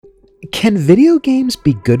Can video games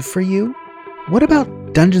be good for you? What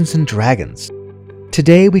about Dungeons & Dragons?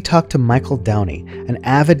 Today we talk to Michael Downey, an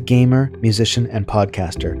avid gamer, musician, and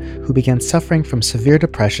podcaster who began suffering from severe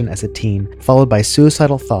depression as a teen, followed by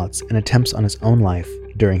suicidal thoughts and attempts on his own life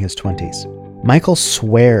during his 20s. Michael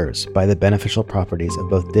swears by the beneficial properties of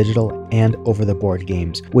both digital and over-the-board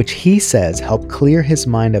games, which he says help clear his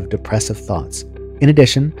mind of depressive thoughts. In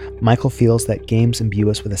addition, Michael feels that games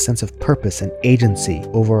imbue us with a sense of purpose and agency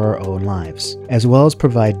over our own lives, as well as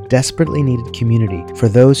provide desperately needed community for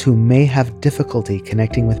those who may have difficulty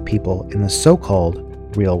connecting with people in the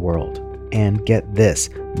so-called real world. And get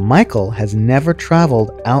this, Michael has never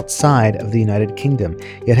traveled outside of the United Kingdom,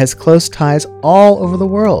 yet has close ties all over the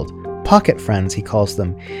world. Pocket friends, he calls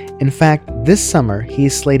them. In fact, this summer, he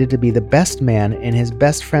is slated to be the best man in his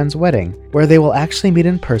best friend's wedding, where they will actually meet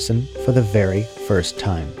in person for the very first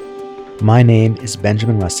time. My name is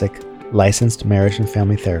Benjamin Russick, licensed marriage and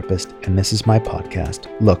family therapist, and this is my podcast,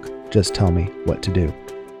 Look, Just Tell Me What to Do.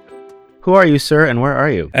 Who are you, sir, and where are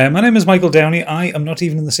you? My name is Michael Downey. I am not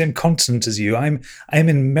even in the same continent as you. I'm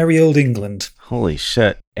in merry old England. Holy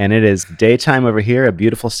shit. And it is daytime over here, a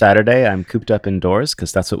beautiful Saturday. I'm cooped up indoors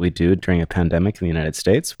because that's what we do during a pandemic in the United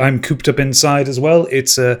States. I'm cooped up inside as well.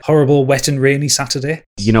 It's a horrible, wet and rainy Saturday.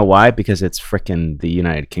 You know why? Because it's frickin' the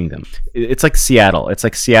United Kingdom. It's like Seattle. It's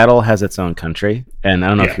like Seattle has its own country. And I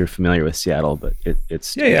don't know if you're familiar with Seattle, but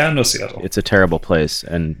it's... Yeah, I know Seattle. It's a terrible place.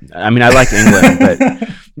 And I mean, I like England,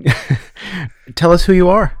 but tell us who you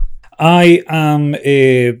are. I am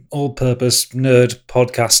a all-purpose nerd,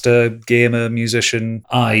 podcaster, gamer, musician.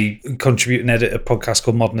 I contribute and edit a podcast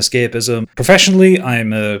called Modern Escapism. Professionally,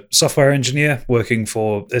 I'm a software engineer working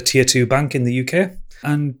for a tier 2 bank in the UK.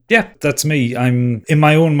 And yeah, that's me. I'm, in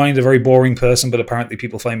my own mind, a very boring person, but apparently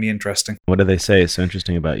people find me interesting. What do they say is so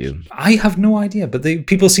interesting about you? I have no idea, but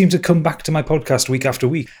people seem to come back to my podcast week after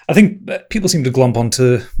week. I think people seem to glomp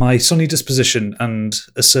onto my sunny disposition and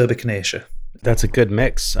acerbic nature. That's a good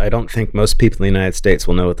mix. I don't think most people in the United States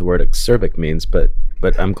will know what the word acerbic means, but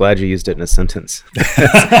I'm glad you used it in a sentence.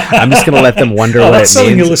 I'm just going to let them wonder what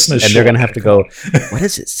it means, and they're going to have to go, what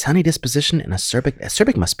is it? Sunny disposition and acerbic?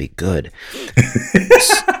 Acerbic must be good.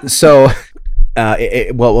 So,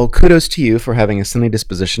 well, kudos to you for having a sunny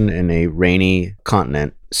disposition in a rainy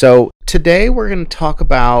continent. So today we're going to talk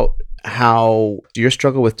about how your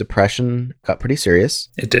struggle with depression got pretty serious.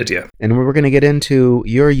 It did, yeah. And we're going to get into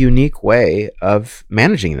your unique way of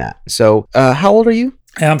managing that. So, how old are you?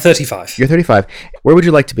 I'm 35. You're 35. Where would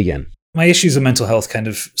you like to begin? My issues of mental health kind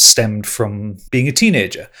of stemmed from being a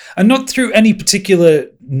teenager, and not through any particular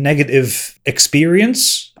negative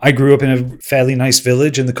experience. I grew up in a fairly nice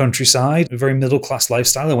village in the countryside, a very middle-class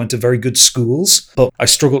lifestyle. I went to very good schools, but I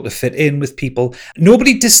struggled to fit in with people.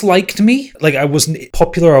 Nobody disliked me. Like, I wasn't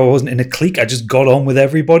popular, I wasn't in a clique. I just got on with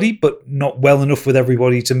everybody, but not well enough with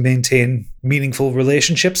everybody to maintain meaningful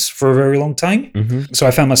relationships for a very long time. Mm-hmm. So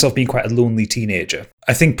I found myself being quite a lonely teenager.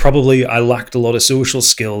 I think probably I lacked a lot of social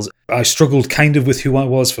skills. I struggled kind of with who I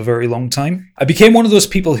was for a very long time. I became one of those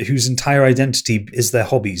people whose entire identity is their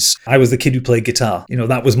hobbies. I was the kid who played guitar. You know,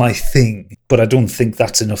 that was my thing. But I don't think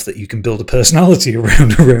that's enough that you can build a personality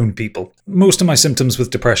around people. Most of my symptoms with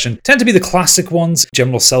depression tend to be the classic ones: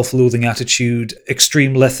 general self-loathing attitude,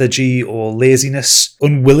 extreme lethargy or laziness,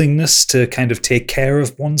 unwillingness to kind of take care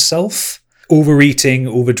of oneself. Overeating,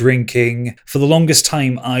 overdrinking. For the longest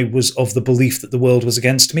time, I was of the belief that the world was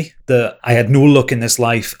against me, that I had no luck in this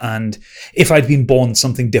life, and if I'd been born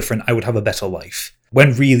something different, I would have a better life.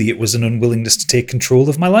 When really it was an unwillingness to take control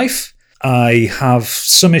of my life. I have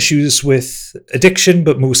some issues with addiction,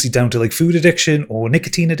 but mostly down to like food addiction or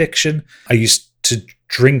nicotine addiction. I used to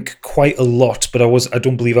drink quite a lot, but I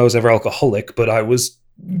don't believe I was ever alcoholic, but I was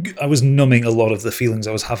numbing a lot of the feelings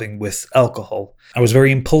I was having with alcohol. I was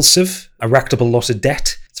very impulsive. I racked up a lot of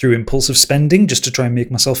debt through impulsive spending just to try and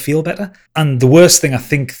make myself feel better. And the worst thing I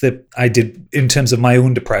think that I did in terms of my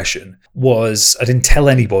own depression was I didn't tell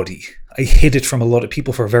anybody. I hid it from a lot of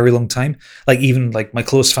people for a very long time. Like even like my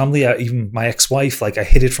close family, even my ex-wife, like I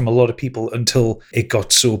hid it from a lot of people until it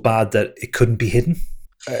got so bad that it couldn't be hidden.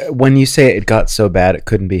 When you say it got so bad it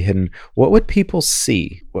couldn't be hidden, what would people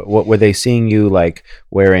see? What were they seeing? You like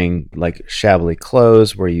wearing like shabbily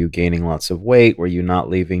clothes? Were you gaining lots of weight? Were you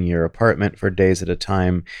not leaving your apartment for days at a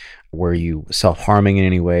time? Were you self-harming in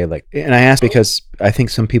any way? And I ask because I think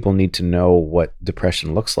some people need to know what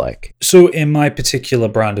depression looks like. So in my particular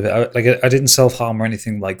brand of it, I didn't self-harm or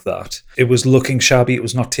anything like that. It was looking shabby. It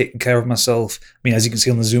was not taking care of myself. I mean, as you can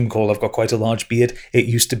see on the Zoom call, I've got quite a large beard. It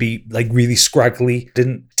used to be like really scraggly.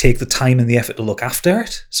 Didn't take the time and the effort to look after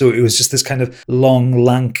it. So it was just this kind of long,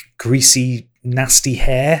 lank, greasy, nasty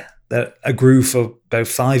hair that I grew for about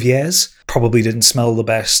 5 years. Probably didn't smell the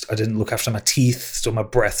best. I didn't look after my teeth, so my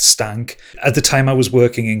breath stank. At the time I was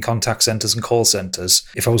working in contact centers and call centers,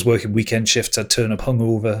 if I was working weekend shifts, I'd turn up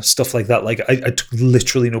hungover, stuff like that. Like I took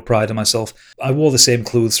literally no pride in myself. I wore the same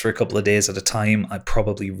clothes for a couple of days at a time. I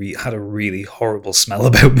probably had a really horrible smell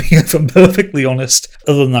about me, if I'm perfectly honest.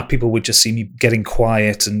 Other than that, people would just see me getting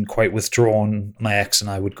quiet and quite withdrawn. My ex and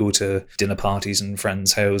I would go to dinner parties and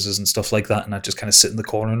friends' houses and stuff like that, and I'd just kind of sit in the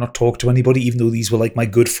corner and not talk to anybody, even though these were like my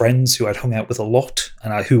good friends who I'd hung out with a lot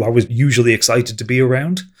and who I was usually excited to be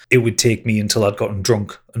around. It would take me until I'd gotten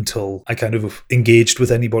drunk until I kind of engaged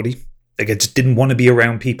with anybody. Like I just didn't want to be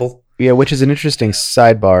around people. Yeah, which is an interesting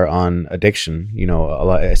sidebar on addiction. You know,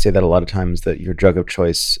 I say that a lot of times, that your drug of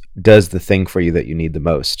choice does the thing for you that you need the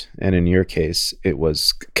most. And in your case, it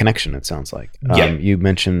was connection, it sounds like. Yeah. You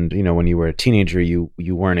mentioned, you know, when you were a teenager, you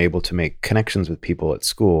weren't able to make connections with people at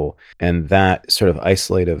school. And that sort of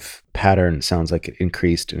isolative pattern sounds like it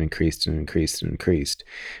increased and increased and increased and increased.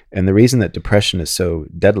 And the reason that depression is so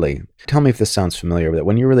deadly, tell me if this sounds familiar, that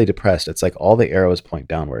when you're really depressed, it's like all the arrows point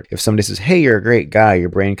downward. If somebody says, hey, you're a great guy, your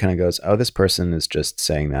brain kind of goes, oh, this person is just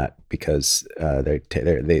saying that because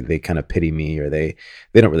they kind of pity me, or they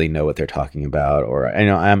don't really know what they're talking about. Or, you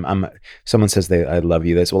know, someone says I love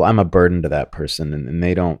you, this, well, I'm a burden to that person, and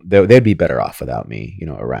they'd be better off without me, you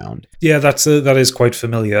know, around. Yeah, that is quite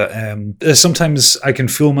familiar. Sometimes I can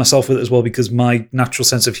fool myself with it as well, because my natural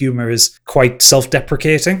sense of humor is quite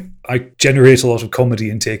self-deprecating. I generate a lot of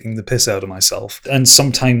comedy in taking the piss out of myself. And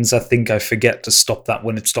sometimes I think I forget to stop that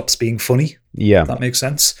when it stops being funny. Yeah. If that makes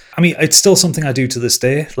sense. I mean, it's still something I do to this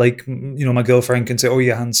day. Like, you know, my girlfriend can say, oh,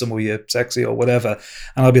 you're handsome, or you're sexy, or whatever.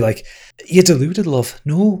 And I'll be like, you're deluded, love.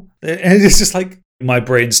 No. And it's just like, my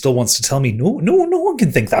brain still wants to tell me, no one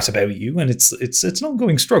can think that about you. And it's an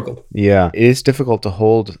ongoing struggle. Yeah, it is difficult to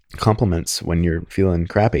hold compliments when you're feeling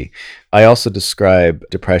crappy. I also describe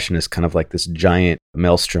depression as kind of like this giant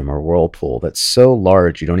maelstrom or whirlpool that's so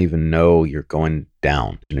large you don't even know you're going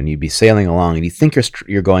down. And you'd be sailing along and you think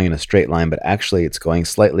you're going in a straight line, but actually it's going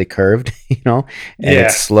slightly curved, you know? And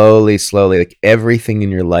it's slowly, like everything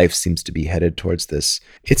in your life seems to be headed towards this.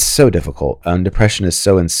 It's so difficult. Depression is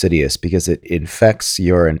so insidious because it infects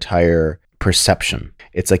your entire perception.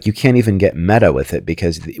 It's like you can't even get meta with it,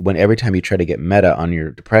 because every time you try to get meta on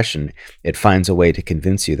your depression, it finds a way to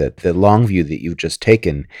convince you that the long view that you've just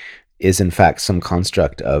taken is in fact some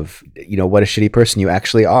construct of, you know, what a shitty person you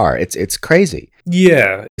actually are. It's crazy.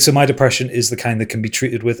 Yeah. So my depression is the kind that can be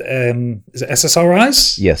treated with is it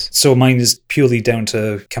SSRIs? Yes. So mine is purely down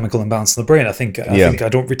to chemical imbalance in the brain. I think I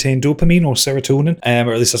don't retain dopamine or serotonin,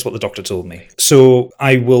 or at least that's what the doctor told me. So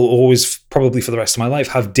I will always, probably for the rest of my life,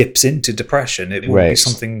 have dips into depression. It won't be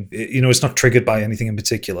something, you know, it's not triggered by anything in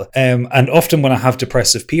particular. And often when I have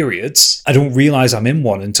depressive periods, I don't realize I'm in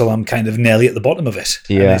one until I'm kind of nearly at the bottom of it.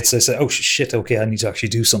 Yeah. And it's like, oh shit, okay, I need to actually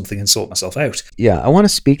do something and sort myself out. Yeah, I want to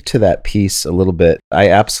speak to that piece a little bit. I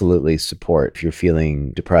absolutely support, if you're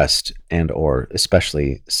feeling depressed and or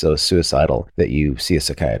especially so suicidal, that you see a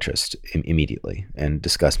psychiatrist immediately and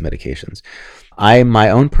discuss medications. My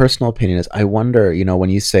own personal opinion is, I wonder, you know, when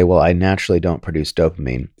you say, well, I naturally don't produce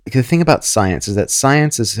dopamine, the thing about science is that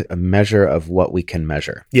science is a measure of what we can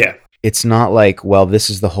measure. Yeah. It's not like, well, this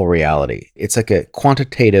is the whole reality. It's like a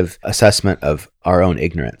quantitative assessment of our own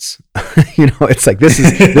ignorance. You know, it's like, this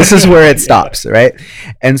is where it stops, right?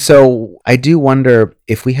 And so I do wonder,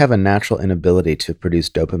 if we have a natural inability to produce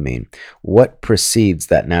dopamine, what precedes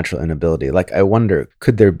that natural inability? Like, I wonder,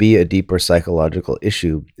 could there be a deeper psychological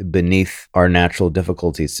issue beneath our natural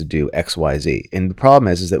difficulties to do X, Y, Z? And the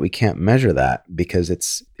problem is that we can't measure that because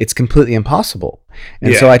it's completely impossible.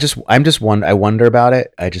 And so I wonder about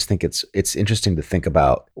it. I just think it's interesting to think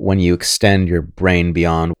about when you extend your brain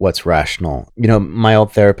beyond what's rational. You know, my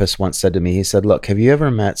old therapist once said to me, he said, look, have you ever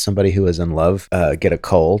met somebody who is in love get a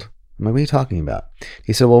cold? I'm like, what are you talking about?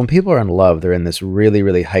 He said, well, when people are in love, they're in this really,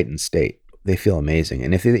 really heightened state. They feel amazing.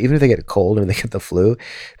 And even if they get a cold or they get the flu,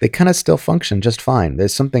 they kind of still function just fine.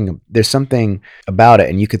 There's something about it.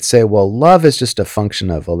 And you could say, well, love is just a function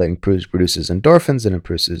of, well, it produces endorphins and it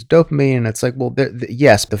produces dopamine. And it's like, well,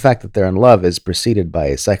 yes, the fact that they're in love is preceded by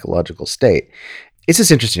a psychological state. It's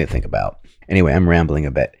just interesting to think about. Anyway, I'm rambling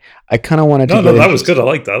a bit. I kind of wanted to. No, that was good. I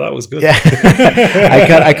like that. That was good. Yeah.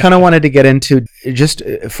 I kind of wanted to get into, just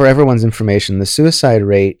for everyone's information, the suicide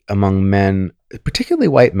rate among men particularly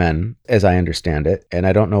white men, as I understand it, and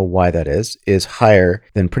I don't know why that is higher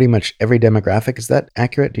than pretty much every demographic. Is that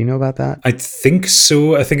accurate? Do you know about that? I think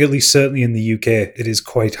so. I think at least certainly in the UK, it is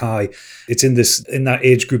quite high. It's in that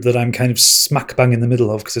age group that I'm kind of smack bang in the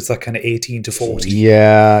middle of, because it's that kind of 18 to 40.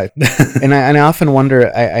 Yeah. and I often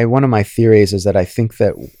wonder, one of my theories is that I think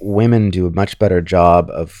that women do a much better job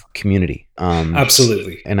of community.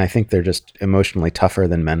 Absolutely. And I think they're just emotionally tougher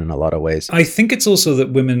than men in a lot of ways. I think it's also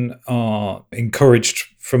that women are encouraged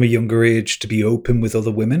from a younger age to be open with other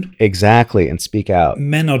women. Exactly, and speak out.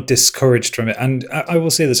 Men are discouraged from it. And I will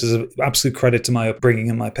say this is an absolute credit to my upbringing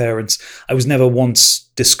and my parents. I was never once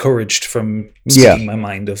discouraged from speaking my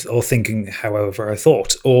mind or thinking however I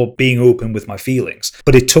thought, or being open with my feelings.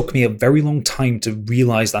 But it took me a very long time to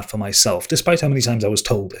realize that for myself, despite how many times I was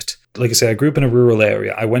told it. Like I say, I grew up in a rural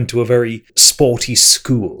area. I went to a very sporty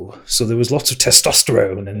school, so there was lots of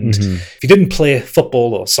testosterone. And if you didn't play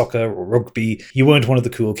football or soccer or rugby, you weren't one of the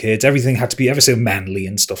cool kids. Everything had to be ever so manly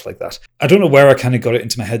and stuff like that. I don't know where I kind of got it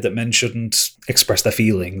into my head that men shouldn't express their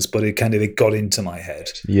feelings, but it got into my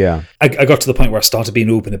head. Yeah. I got to the point where I started being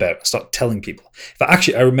open about it. I started telling people. But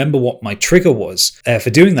actually, I remember what my trigger was for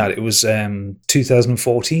doing that. It was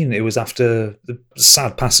 2014. It was after the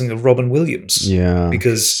sad passing of Robin Williams. Yeah.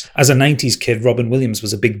 Because as a 90s kid, Robin Williams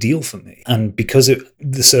was a big deal for me. And because of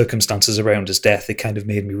the circumstances around his death, it kind of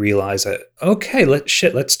made me realize that, okay,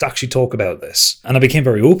 let's actually talk about this. And I became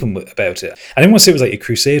very open about it. I didn't want to say it was like a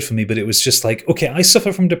crusade for me, but it was just like, okay, I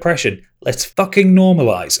suffer from depression. Let's fucking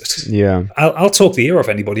normalize it. Yeah. I'll talk the ear off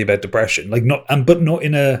anybody about depression, but not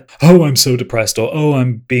in a, oh, I'm so depressed, or oh,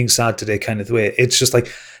 I'm being sad today kind of way. It's just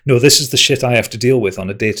like, no, this is the shit I have to deal with on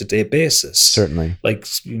a day-to-day basis. Certainly. Like,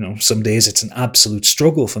 some days it's an absolute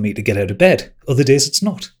struggle for me to get out of bed. Other days it's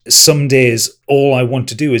not. Some days all I want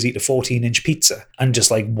to do is eat a 14-inch pizza and just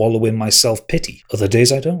like wallow in my self-pity. Other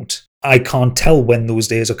days I don't. I can't tell when those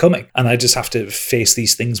days are coming, and I just have to face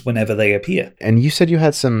these things whenever they appear. And you said you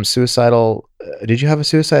had some suicidal... did you have a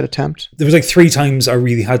suicide attempt? There was like 3 times I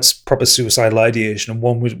really had proper suicidal ideation, and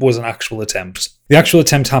one was an actual attempt. The actual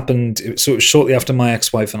attempt happened, so it was shortly after my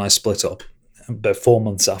ex-wife and I split up, about 4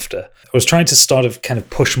 months after. I was trying to start to kind of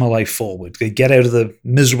push my life forward, get out of the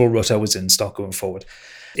miserable rut I was in, start going forward.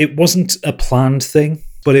 It wasn't a planned thing,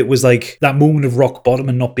 but it was like that moment of rock bottom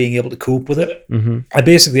and not being able to cope with it.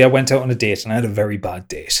 Mm-hmm. I went out on a date, and I had a very bad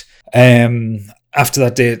date. After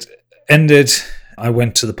that date ended, I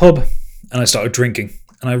went to the pub and I started drinking,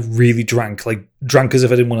 and I really drank as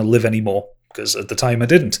if I didn't want to live anymore, because at the time I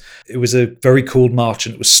didn't. It was a very cold March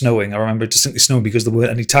and it was snowing. I remember distinctly snowing because there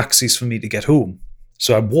weren't any taxis for me to get home.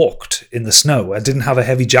 So I walked in the snow. I didn't have a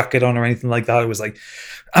heavy jacket on or anything like that. It was like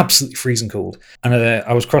absolutely freezing cold. And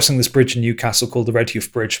I was crossing this bridge in Newcastle called the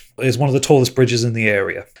Redheugh Bridge. It's one of the tallest bridges in the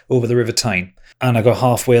area over the River Tyne. And I got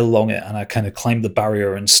halfway along it, and I kind of climbed the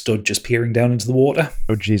barrier and stood just peering down into the water.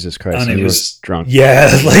 Oh, Jesus Christ. And it was drunk. Yeah,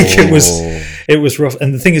 it was rough.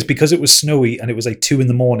 And the thing is, because it was snowy and it was like 2 a.m,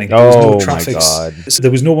 there was no traffic. My God. So there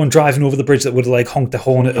was no one driving over the bridge that would have like honked the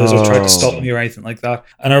horn at us or tried to stop me or anything like that.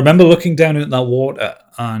 And I remember looking down into that water,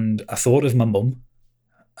 and I thought of my mum,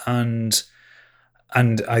 and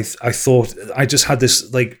I thought, I just had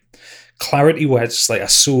this like clarity where it's like I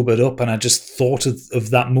sobered up, and I just thought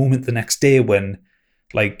of that moment the next day when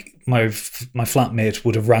like my flatmate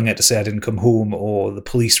would have rang her to say I didn't come home, or the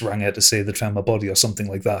police rang her to say they'd found my body or something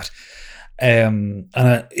like that.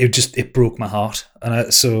 It broke my heart.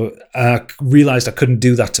 And so I realized I couldn't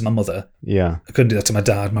do that to my mother. Yeah. I couldn't do that to my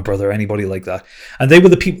dad, my brother, anybody like that. And they were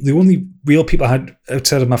the only real people I had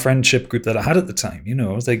outside of my friendship group that I had at the time. It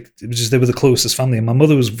was like, they were the closest family. And my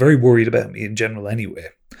mother was very worried about me in general anyway,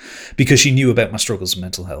 because she knew about my struggles with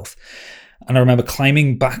mental health. And I remember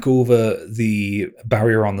climbing back over the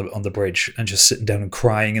barrier on the bridge and just sitting down and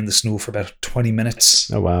crying in the snow for about 20 minutes.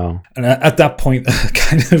 Oh, wow. And at that point, I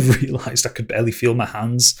kind of realized I could barely feel my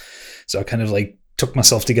hands. So I kind of like took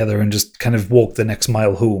myself together and just kind of walked the next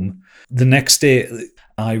mile home. The next day,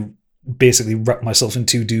 I basically wrapped myself in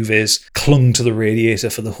 2 duvets, clung to the radiator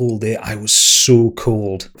for the whole day. I was so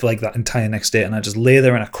cold for like that entire next day, and I just lay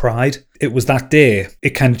there and I cried. It was that day,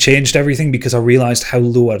 it kind of changed everything, because I realized how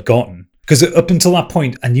low I'd gotten. Because up until that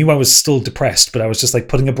point, I knew I was still depressed, but I was just like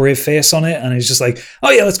putting a brave face on it. And it's just like,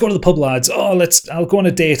 oh yeah, let's go to the pub, lads. Oh, I'll go on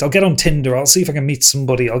a date. I'll get on Tinder. I'll see if I can meet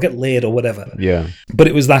somebody. I'll get laid or whatever. Yeah. But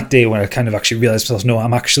it was that day when I kind of actually realized myself, no,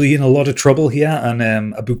 I'm actually in a lot of trouble here. And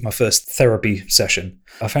I booked my first therapy session.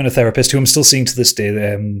 I found a therapist who I'm still seeing to this day.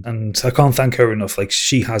 And I can't thank her enough. Like,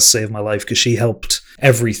 she has saved my life, because she helped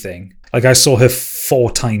everything. Like, I saw her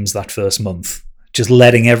 4 times that first month, just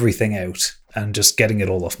letting everything out. and just getting it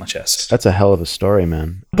all off my chest. That's a hell of a story,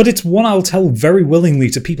 man. But it's one I'll tell very willingly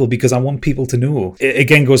to people because I want people to know. It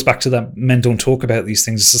again goes back to that men don't talk about these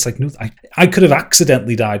things. It's just like, no, I could have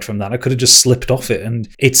accidentally died from that. I could have just slipped off it. And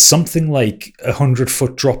it's something like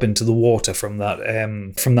 100-foot drop into the water from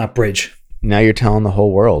that bridge. Now you're telling the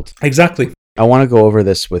whole world. Exactly. I want to go over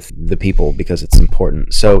this with the people because it's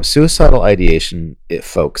important. So suicidal ideation,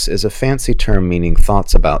 folks, is a fancy term meaning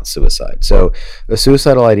thoughts about suicide. So a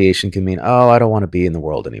suicidal ideation can mean, oh, I don't want to be in the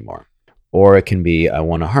world anymore. Or it can be, I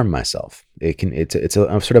want to harm myself. It's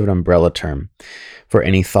a sort of an umbrella term for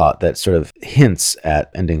any thought that sort of hints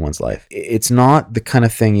at ending one's life. It's not the kind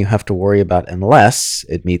of thing you have to worry about unless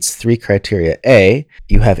it meets 3 criteria. A,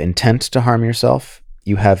 you have intent to harm yourself.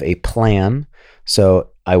 You have a plan. So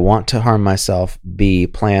I want to harm myself. B,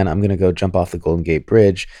 plan, I'm going to go jump off the Golden Gate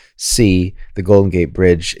Bridge. C, the Golden Gate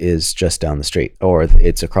Bridge is just down the street, or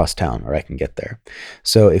it's across town, or I can get there.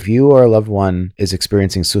 So if you or a loved one is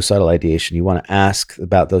experiencing suicidal ideation, you want to ask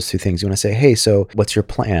about those 2 things. You want to say, hey, so what's your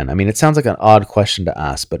plan? I mean, it sounds like an odd question to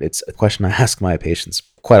ask, but it's a question I ask my patients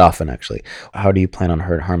quite often, actually. How do you plan on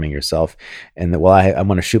harming yourself? And well, I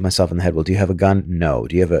want to shoot myself in the head. Well, do you have a gun? No.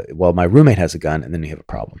 Do you have well, my roommate has a gun, and then you have a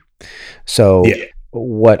problem. So yeah.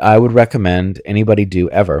 What I would recommend anybody do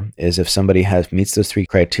ever is if somebody meets those 3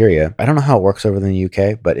 criteria, I don't know how it works over in the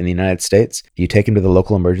UK, but in the United States, you take them to the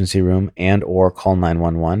local emergency room and or call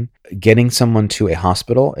 911. Getting someone to a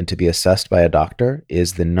hospital and to be assessed by a doctor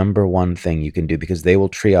is the number one thing you can do because they will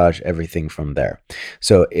triage everything from there.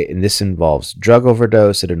 So this involves drug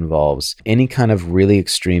overdose. It involves any kind of really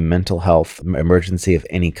extreme mental health emergency of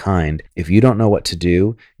any kind. If you don't know what to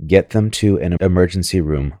do, get them to an emergency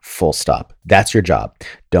room, full stop. That's your job.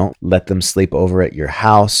 Don't let them sleep over at your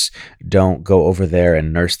house. Don't go over there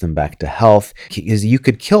and nurse them back to health because you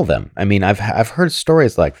could kill them. I mean, I've heard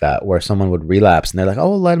stories like that where someone would relapse and they're like,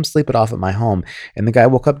 oh, let him sleep it off at my home. And the guy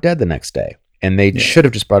woke up dead the next day. And they should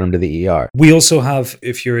have just brought him to the ER. We also have,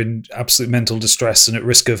 if you're in absolute mental distress and at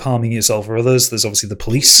risk of harming yourself or others, there's obviously the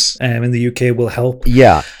police in the UK will help.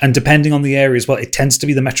 Yeah. And depending on the areas, well, it tends to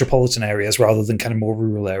be the metropolitan areas rather than kind of more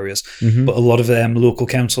rural areas. Mm-hmm. But a lot of local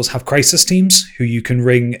councils have crisis teams who you can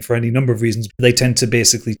ring for any number of reasons. They tend to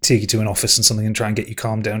basically take you to an office and something and try and get you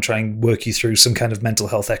calmed down, try and work you through some kind of mental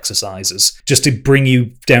health exercises just to bring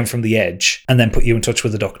you down from the edge and then put you in touch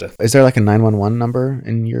with a doctor. Is there like a 911 number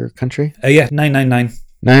in your country? Yeah. 999.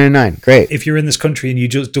 999, great. If you're in this country and you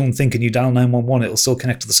just don't think and you dial 911, it'll still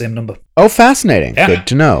connect to the same number. Oh, fascinating. Yeah. Good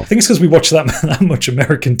to know. I think it's because we watch that much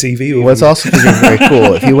American TV. Well, it's also because you're very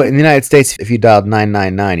cool. If you in the United States, if you dialed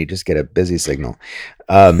 999, you just get a busy signal.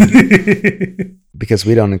 Because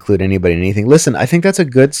we don't include anybody in anything. Listen, I think that's a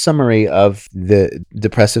good summary of the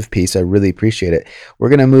depressive piece. I really appreciate it. We're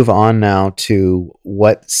going to move on now to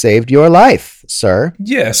what saved your life, sir.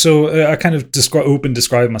 Yeah, so I kind of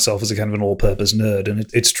describe myself as a kind of an all-purpose nerd, and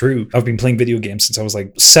it's true. I've been playing video games since I was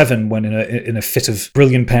like 7, when in a fit of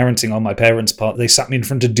brilliant parenting on my parents' part, they sat me in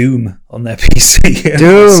front of Doom on their PC.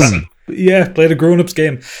 Doom! Yeah, played a grown-ups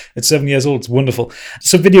game at 7 years old. It's wonderful.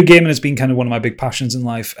 So video gaming has been kind of one of my big passions in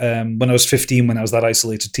life. When I was 15, when I was that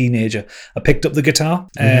isolated teenager, I picked up the guitar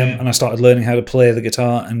and I started learning how to play the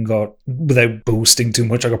guitar and got, without boasting too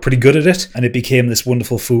much, I got pretty good at it. And it became this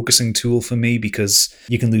wonderful focusing tool for me because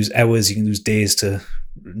you can lose hours, you can lose days to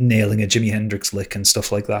nailing a Jimi Hendrix lick and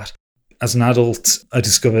stuff like that. As an adult, I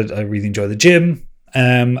discovered I really enjoy the gym.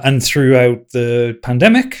 And throughout the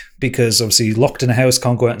pandemic, because obviously locked in a house,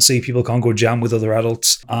 can't go out and see people, can't go jam with other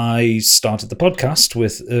adults, I started the podcast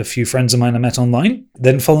with a few friends of mine I met online.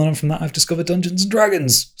 Then following on from that, I've discovered Dungeons &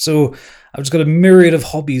 Dragons. So I've just got a myriad of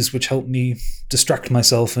hobbies which help me distract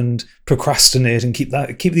myself and procrastinate and keep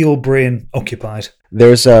the old brain occupied.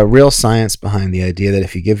 There's a real science behind the idea that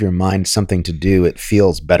if you give your mind something to do, it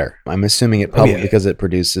feels better. I'm assuming it probably because it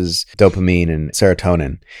produces dopamine and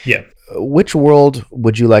serotonin. Yeah. Which world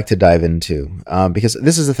would you like to dive into? Because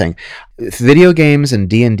this is the thing. Video games and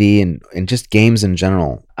D&D and just games in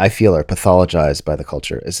general, I feel, are pathologized by the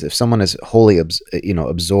culture. As if someone is wholly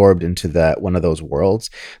absorbed into one of those worlds,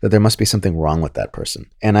 that there must be something wrong with that person.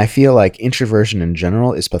 And I feel like introversion in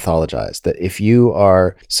general is pathologized. That if you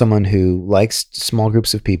are someone who likes small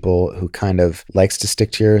groups of people, who kind of likes to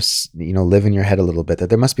stick to live in your head a little bit, that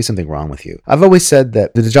there must be something wrong with you. I've always said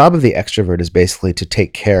that the job of the extrovert is basically to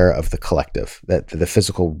take care of the collective, that the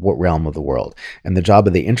physical realm of the world. And the job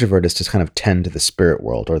of the introvert is to kind of tend to the spirit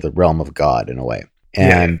world or the realm of God in a way.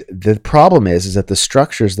 And the problem is that the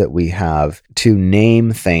structures that we have to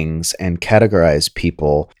name things and categorize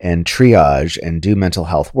people and triage and do mental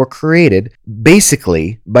health were created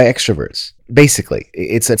basically by extroverts. Basically,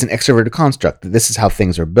 it's an extroverted construct. This is how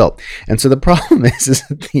things are built. And so the problem is this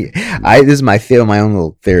is my own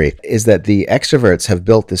little theory, is that the extroverts have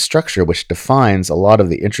built this structure which defines a lot of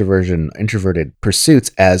the introverted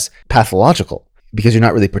pursuits as pathological, because you're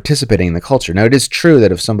not really participating in the culture. Now, it is true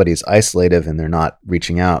that if somebody is isolative and they're not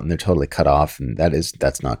reaching out and they're totally cut off, and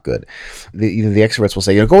that's not good. The extroverts will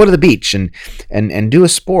say, go to the beach and do a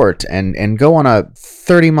sport and go on a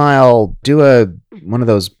 30-mile, do one of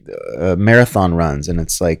those marathon runs, and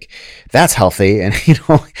it's like, that's healthy. And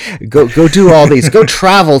go do all these, go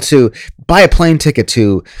travel to, buy a plane ticket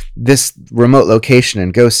to this remote location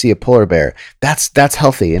and go see a polar bear. That's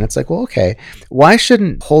healthy. And it's like, well, okay, why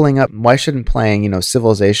shouldn't playing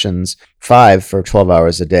Civilizations 5 for 12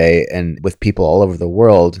 hours a day and with people all over the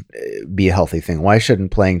world be a healthy thing? Why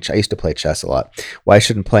shouldn't I used to play chess a lot. Why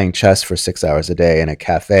shouldn't playing chess for 6 hours a day in a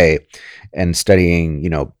cafe and studying,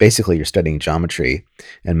 basically you're studying geometry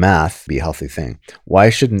and math be a healthy thing? Why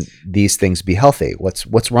shouldn't these things be healthy?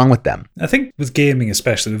 What's wrong with them? I think with gaming,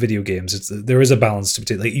 especially with video games, there is a balance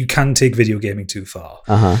to it. Like, you can take video gaming too far.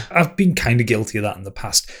 I've been kind of guilty of that in the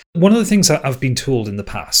past. One of the things that I've been told in the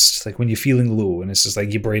past, like when you're feeling low and it's just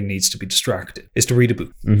like your brain needs to be distracted, is to read a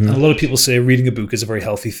book. And a lot of people say reading a book is a very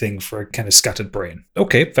healthy thing for a kind of scattered brain.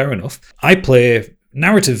 Okay, fair enough. I play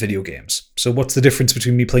narrative video games. So what's the difference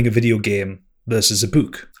between me playing a video game versus a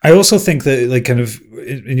book? I also think that, like, kind of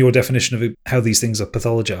in your definition of how these things are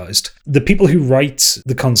pathologized, the people who write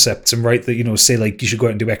the concepts and write the, say like, you should go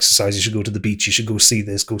out and do exercise, you should go to the beach, you should go see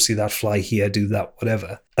this, go see that, fly here, do that,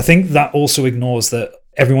 whatever. I think that also ignores that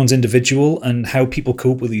everyone's individual, and how people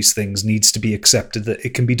cope with these things needs to be accepted, that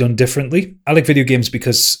it can be done differently. I like video games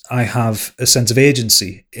because I have a sense of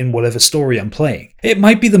agency in whatever story I'm playing. It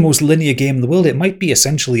might be the most linear game in the world. It might be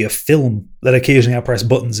essentially a film that occasionally I press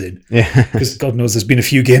buttons in. Yeah. Because God knows there's been a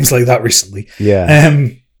few games like that recently. Yeah.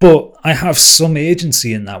 But I have some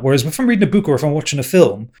agency in that. Whereas if I'm reading a book or if I'm watching a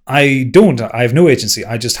film, I have no agency.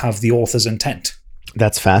 I just have the author's intent.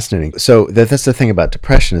 That's fascinating. So that's the thing about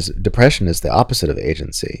depression is the opposite of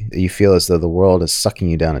agency. You feel as though the world is sucking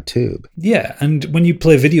you down a tube. Yeah, and when you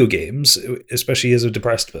play video games, especially as a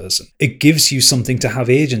depressed person, it gives you something to have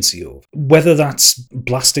agency over. Whether that's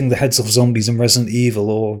blasting the heads off zombies in Resident Evil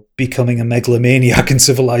or becoming a megalomaniac in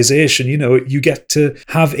Civilization, you get to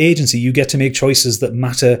have agency. You get to make choices that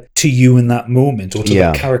matter to you in that moment, or to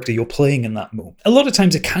the character you're playing in that moment. A lot of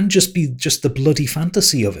times it can just be just the bloody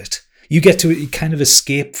fantasy of it. You get to kind of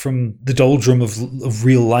escape from the doldrum of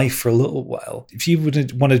real life for a little while. If you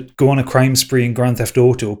would want to go on a crime spree in Grand Theft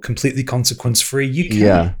Auto, completely consequence-free, you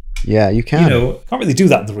can. Yeah, you can. Can't really do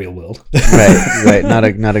that in the real world. Right.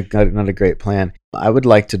 Not a great plan. I would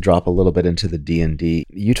like to drop a little bit into the D&D.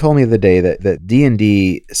 You told me the day that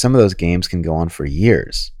D&D, some of those games can go on for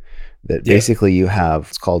years. That basically you have,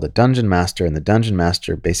 it's called a dungeon master, and the dungeon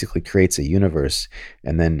master basically creates a universe,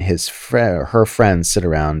 and then her friends sit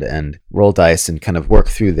around and roll dice and kind of work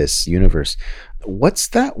through this universe. What's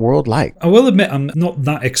that world like? I will admit I'm not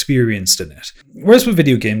that experienced in it. Whereas with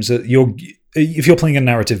video games, if you're playing a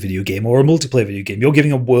narrative video game or a multiplayer video game, you're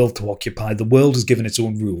giving a world to occupy. The world is given its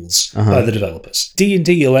own rules by the developers.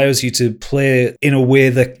 D&D allows you to play in a way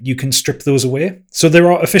that you can strip those away. So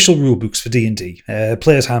there are official rule books for D&D,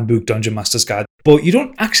 Player's Handbook, Dungeon Master's Guide, but you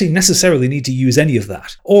don't actually necessarily need to use any of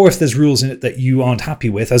that. Or if there's rules in it that you aren't happy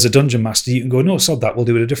with, as a dungeon master, you can go, no, sod that, we'll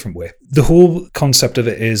do it a different way. The whole concept of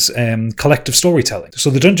it is collective storytelling. So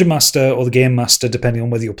the dungeon master or the game master, depending on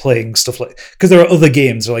whether you're playing stuff like, because there are other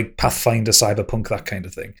games like Pathfinder, Cyberpunk, that kind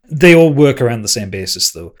of thing. They all work around the same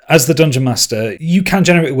basis though. As the dungeon master, you can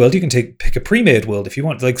generate a world. You can pick a pre-made world if you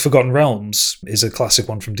want. Like Forgotten Realms is a classic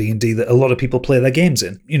one from D&D that a lot of people play their games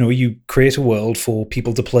in. You create a world for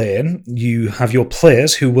people to play in. You have your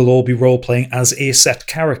players who will all be role-playing as a set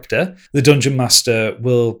character. The dungeon master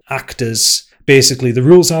will act as basically the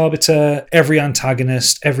rules arbiter, every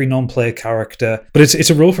antagonist, every non-player character. But it's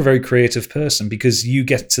a role for a very creative person, because you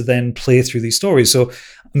get to then play through these stories. So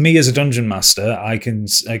me as a dungeon master, I can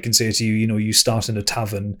say to you, you start in a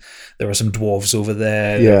tavern, there are some dwarves over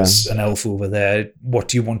there, there's an elf over there, what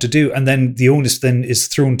do you want to do? And then the onus then is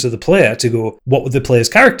thrown to the player to go, what would the player's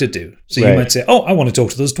character do? So you might say, oh, I want to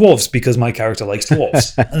talk to those dwarves because my character likes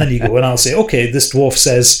dwarves. And then you go and I'll say, okay, this dwarf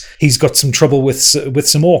says he's got some trouble with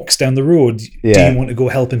some orcs down the road. Do you want to go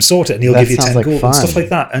help him sort it? And he'll give you 10 gold and stuff like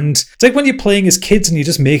that. And it's like when you're playing as kids and you're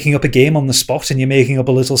just making up a game on the spot and you're making up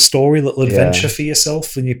a little story, little adventure for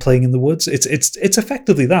yourself when you're playing in the woods. It's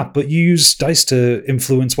effectively that, but you use dice to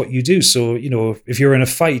influence what you do. So, if you're in a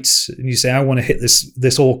fight and you say, I want to hit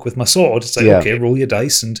this orc with my sword, it's like, okay, roll your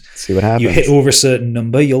dice and see what happens. You hit over a certain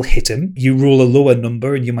number, you'll hit him. You roll a lower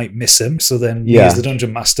number and you might miss him. So then as the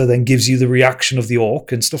dungeon master then gives you the reaction of the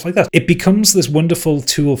orc and stuff like that. It becomes this wonderful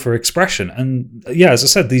tool for expression. And as I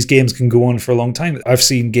said, these games can go on for a long time. I've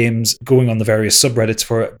seen games going on the various subreddits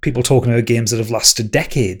for people talking about games that have lasted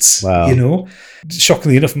decades. Wow.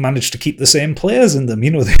 Shockingly enough, managed to keep the same players in them.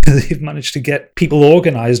 They've managed to get people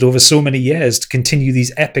organized over so many years to continue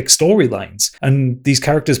these epic storylines. And these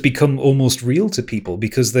characters become almost real to people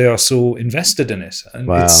because they are so invested in it. And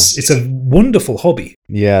it's a wonderful hobby.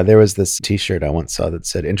 Yeah, there was this t-shirt I once saw that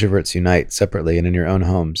said "Introverts Unite Separately and in Your Own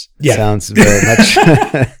Homes." Yeah. Sounds very much,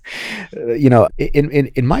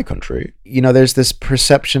 in my country, there's this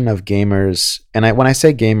perception of gamers, and when I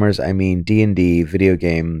say gamers, I mean D&D, video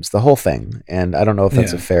games, the whole thing. And I don't know if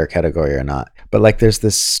that's a fair category or not, but like there's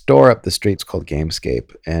this store up the streets called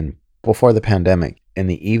Gamescape, and before the pandemic, in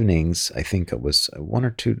the evenings, I think it was 1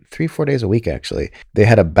 or 2, 3, 4 days a week actually, they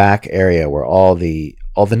had a back area where all the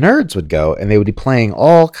nerds would go and they would be playing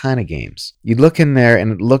all kind of games. You'd look in there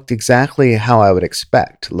and it looked exactly how I would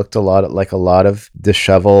expect. It looked a lot of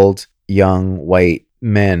disheveled young white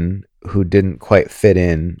men who didn't quite fit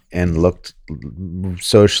in and looked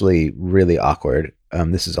socially really awkward.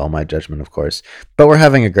 This is all my judgment, of course, but we're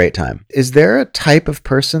having a great time. Is there a type of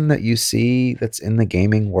person that you see that's in the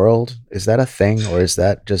gaming world? Is that a thing, or is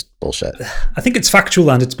that just bullshit? I think it's factual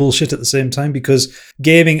and it's bullshit at the same time, because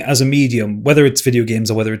gaming as a medium, whether it's video games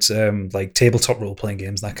or whether it's like tabletop role-playing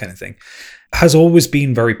games, that kind of thing, has always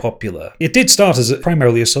been very popular. It did start as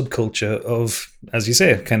primarily a subculture of, as you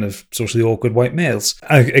say, kind of socially awkward white males.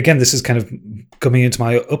 Again, this is kind of coming into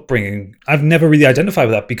my upbringing. I've never really identified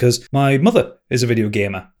with that because my mother is a video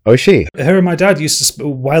gamer. Oh, is she? Her and my dad used to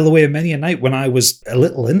while away many a night when I was a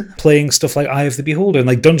little playing stuff like Eye of the Beholder and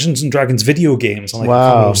like Dungeons and Dragons video games on like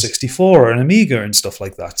Commodore 64 or an Amiga and stuff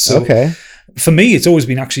like that. So for me, it's always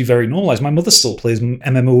been actually very normalized. My mother still plays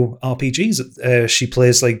MMORPGs. She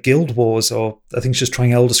plays like Guild Wars, or I think she's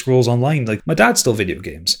trying Elder Scrolls Online. Like my dad still video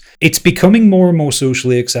games. It's becoming more and more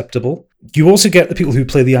socially acceptable. You also get the people who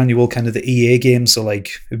play the annual kind of the EA games. So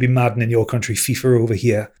like it'd be Madden in your country, FIFA over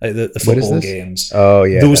here, like the football games. Oh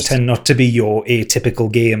yeah, those tend not to be your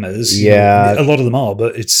atypical gamers. Yeah, a lot of them are,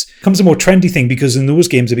 but it becomes a more trendy thing because in those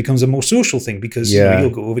games it becomes a more social thing because you'll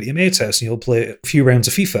go over to your mate's house and you'll play a few rounds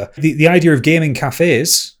of FIFA. The idea of gaming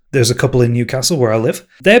cafes. There's a couple in Newcastle where I live.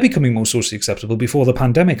 They're becoming more socially acceptable. Before the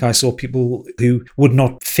pandemic, I saw people who would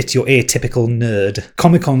not fit your atypical nerd.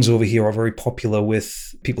 Comic-Cons over here are very popular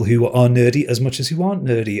with people who are nerdy as much as who aren't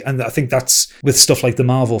nerdy. And I think that's with stuff like the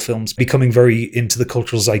Marvel films becoming very into the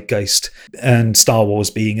cultural zeitgeist and Star Wars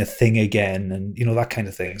being a thing again and, that kind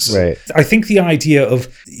of thing. So right. I think the idea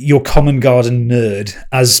of your common garden nerd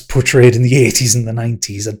as portrayed in the 80s and the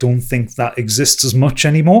 90s, I don't think that exists as much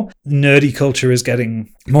anymore. Nerdy culture is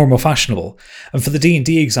getting more and more fashionable. And for the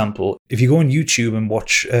D&D example, if you go on YouTube and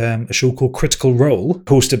watch a show called Critical Role,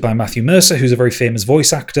 hosted by Matthew Mercer, who's a very famous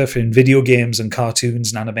voice actor in video games and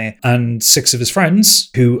cartoons and anime, and 6 of his friends,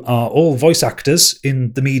 who are all voice actors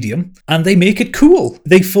in the medium, and they make it cool.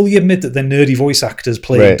 They fully admit that they're nerdy voice actors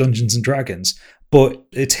playing Dungeons and Dragons. But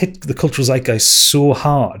it's hit the cultural zeitgeist so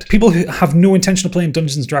hard. People who have no intention of playing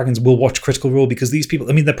Dungeons & Dragons will watch Critical Role because these people,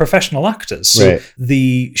 they're professional actors. So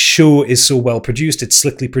the show is so well produced, it's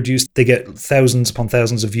slickly produced. They get thousands upon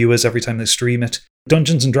thousands of viewers every time they stream it.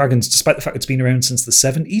 Dungeons & Dragons, despite the fact it's been around since the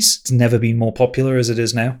 70s, it's never been more popular as it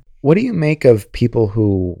is now. What do you make of people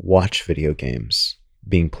who watch video games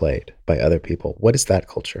being played by other people? What is that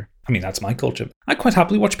culture? That's my culture. I quite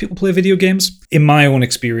happily watch people play video games. In my own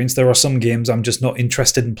experience, there are some games I'm just not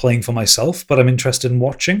interested in playing for myself, but I'm interested in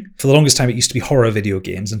watching. For the longest time, it used to be horror video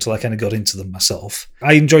games until I kind of got into them myself.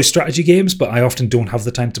 I enjoy strategy games, but I often don't have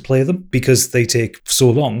the time to play them because they take so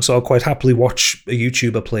long, so I'll quite happily watch a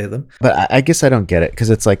YouTuber play them. But I guess I don't get it, because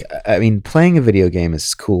it's like, playing a video game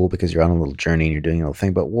is cool because you're on a little journey and you're doing a little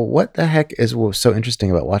thing, but what the heck is so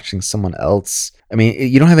interesting about watching someone else?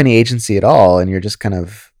 You don't have any agency at all, and you're just kind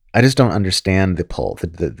of... I just don't understand the pull.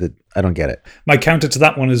 I don't get it. My counter to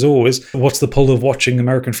that one is always, what's the pull of watching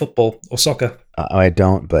American football or soccer? I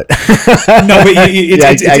don't, but no, but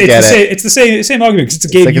it's the same argument, because it's a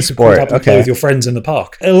game like you can put up and play Okay. with your friends in the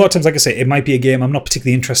park. A lot of times, like I say, it might be a game I'm not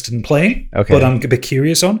particularly interested in playing, Okay. but I'm a bit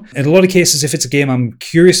curious on. In a lot of cases, if it's a game I'm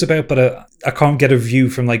curious about, but I can't get a view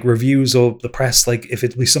from like reviews or the press, like if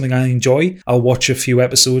it'll be something I enjoy, I'll watch a few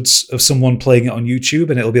episodes of someone playing it on YouTube,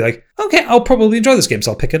 and it'll be like, okay, I'll probably enjoy this game,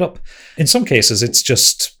 so I'll pick it up. In some cases, it's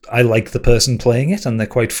just I like the person playing it, and they're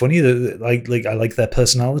quite funny. I like their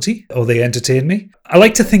personality, or they entertain me. I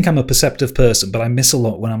like to think I'm a perceptive person, but I miss a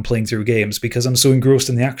lot when I'm playing through games because I'm so engrossed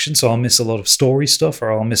in the action. So I'll miss a lot of story stuff,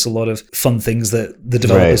 or I'll miss a lot of fun things that the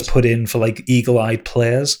developers put in for like eagle-eyed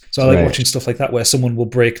players. So I like watching stuff like that where someone will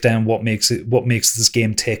break down what makes this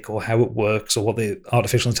game tick, or how it works, or what the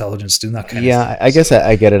artificial intelligence do, and that kind of thing. Yeah, I guess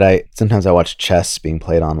I get it. Sometimes I watch chess being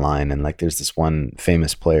played online, and like there's this one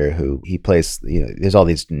famous player who he plays, there's all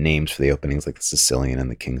these names for the openings, like the Sicilian and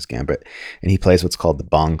the King's Gambit, and he plays what's called the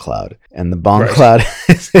Bong Cloud. And the Bong Cloud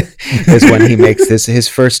is when he makes his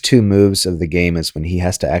first two moves of the game is when he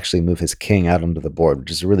has to actually move his king out onto the board,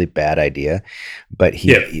 which is a really bad idea. But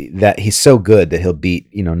he's so good that he'll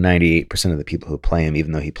beat 98% of the people who play him,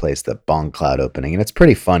 even though he plays the Bong Cloud opening, and it's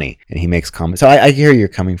pretty funny. And he makes comments. So I hear you're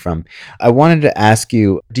coming from. I wanted to ask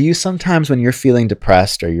you, do you sometimes when you're feeling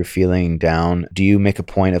depressed or you're feeling down, do you make a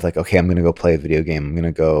point of like, okay, I'm going to go play a video game, I'm going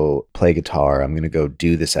to go play guitar, I'm going to go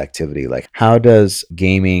do this activity? Like, how does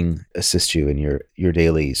gaming assist you in your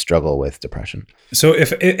daily struggle with depression? So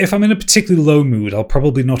if I'm in a particularly low mood, I'll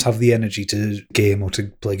probably not have the energy to game or to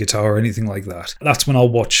play guitar or anything like that. That's when I'll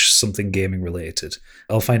watch something gaming related.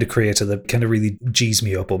 I'll find a creator that kind of really G's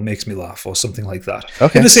me up or makes me laugh or something like that.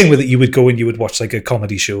 Okay. In the same way that you would go and you would watch like a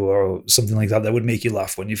comedy show or something like that would make you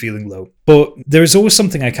laugh when you're feeling low. But there is always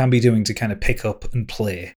something I can be doing to kind of pick up and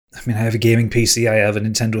play. I mean, I have a gaming PC, I have a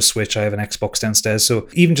Nintendo Switch, I have an Xbox downstairs. So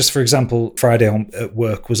even just, for example, Friday at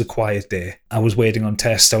work was a quiet day. I was waiting on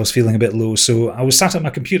test. I was feeling a bit low. So I was sat at my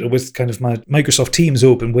computer with kind of my Microsoft Teams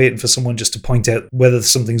open, waiting for someone just to point out whether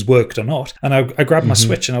something's worked or not. And I grabbed my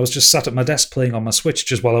Switch and I was just sat at my desk playing on my Switch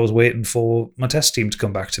just while I was waiting for my test team to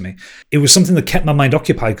come back to me. It was something that kept my mind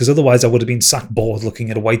occupied, because otherwise I would have been sat bored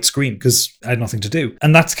looking at a white screen because I had nothing to do.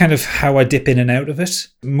 And that's kind of how I dip in and out of it.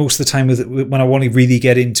 Most of the time when I want to really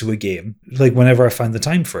get into a game, like whenever I find the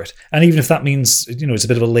time for it. And even if that means, it's a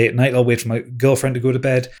bit of a late night, I'll wait for my girlfriend to go to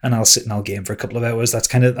bed and I'll sit and I'll game for a couple of hours.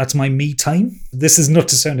 That's my me time. This is not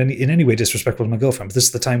to sound in any way disrespectful to my girlfriend, but this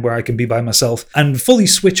is the time where I can be by myself and fully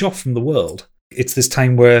switch off from the world. It's this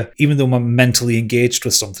time where even though I'm mentally engaged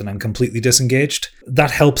with something, I'm completely disengaged. That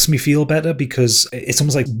helps me feel better because it's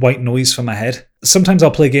almost like white noise for my head. Sometimes I'll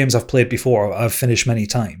play games I've played before, I've finished many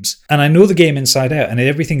times, and I know the game inside out, and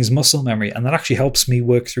everything is muscle memory, and that actually helps me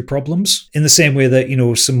work through problems in the same way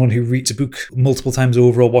that, someone who reads a book multiple times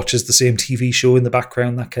over or watches the same TV show in the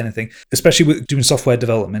background, that kind of thing. Especially with doing software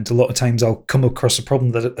development, a lot of times I'll come across a problem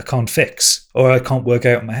that I can't fix or I can't work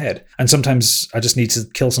out in my head. And sometimes I just need to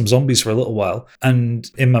kill some zombies for a little while, and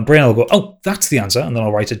in my brain I'll go, oh, that's the answer, and then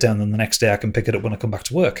I'll write it down, and the next day I can pick it up when I come back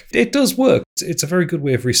to work. It does work. It's a very good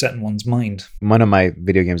way of resetting one's mind. One of my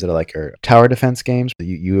video games that I like are tower defense games.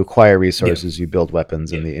 You acquire resources, you build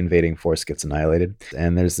weapons, and the invading force gets annihilated.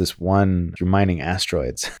 And there's this one, you're mining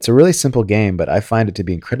asteroids. It's a really simple game, but I find it to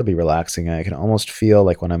be incredibly relaxing. I can almost feel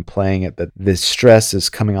like when I'm playing it that the stress is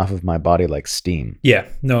coming off of my body like steam.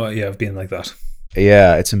 I've been like that.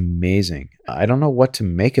 Yeah, it's amazing. I don't know what to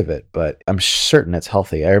make of it, but I'm certain it's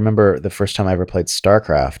healthy. I remember the first time I ever played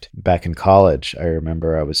StarCraft back in college. I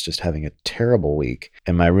remember I was just having a terrible week,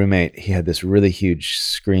 and my roommate, he had this really huge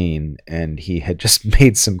screen, and he had just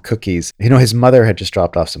made some cookies. His mother had just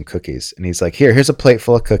dropped off some cookies, and he's like, here's a plate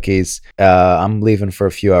full of cookies. I'm leaving for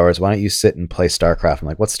a few hours. Why don't you sit and play StarCraft? I'm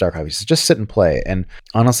like, what's StarCraft? He says, just sit and play. And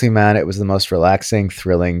honestly, man, it was the most relaxing,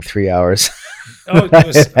 thrilling 3 hours. I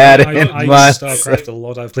use StarCraft a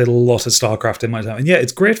lot. I've played a lot of StarCraft in my time. And yeah,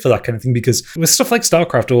 it's great for that kind of thing, because with stuff like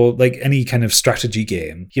StarCraft or like any kind of strategy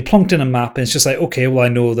game, you're plonked in a map and it's just like, okay, well, I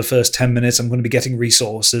know the first 10 minutes I'm going to be getting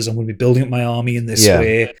resources. I'm going to be building up my army in this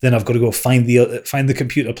way. Then I've got to go find the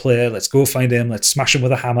computer player. Let's go find him. Let's smash him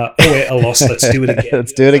with a hammer. Oh, wait, I lost. Let's do it again.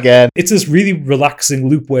 Let's do it again. It's this really relaxing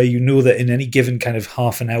loop where you know that in any given kind of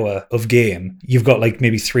half an hour of game, you've got like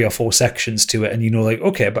maybe 3 or 4 sections to it. And like,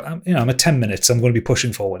 okay, but I'm at 10 minutes. I'm going to be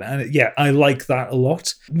pushing forward. And yeah, I like that a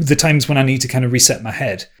lot. The times when I need to kind of reset my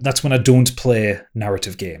head, that's when I don't play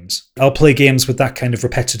narrative games. I'll play games with that kind of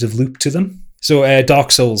repetitive loop to them. So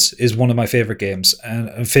Dark Souls is one of my favorite games,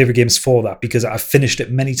 and favorite games for that because I've finished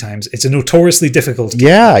it many times. It's a notoriously difficult game.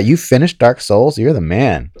 Yeah, you finished Dark Souls. You're the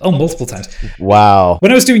man. Oh, multiple times. Wow.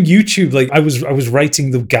 When I was doing YouTube, like I was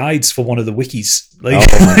writing the guides for one of the wikis. Like,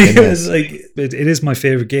 Oh my it goodness. was like it is my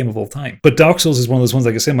favorite game of all time. But Dark Souls is one of those ones,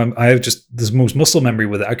 like I say, I have just the most muscle memory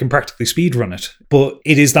with it. I can practically speedrun it. But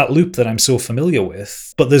it is that loop that I'm so familiar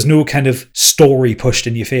with. But there's no kind of story pushed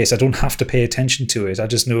in your face. I don't have to pay attention to it. I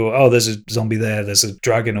just know, oh, there's a zombie there, there's a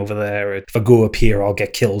dragon over there. If I go up here, I'll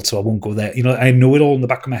get killed, so I won't go there. You know, I know it all in the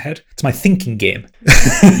back of my head. It's my thinking game.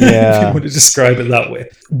 Yeah. If you want to describe it that way.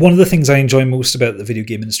 One of the things I enjoy most about the video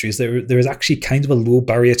game industry is there is actually kind of a low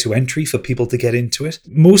barrier to entry for people to get into it.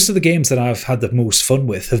 Most of the games that I've had the most fun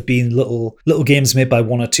with have been little games made by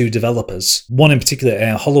one or two developers. One in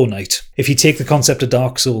particular, Hollow Knight. If you take the concept of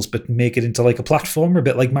Dark Souls but make it into like a platformer, a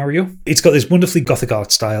bit like Mario, it's got this wonderfully gothic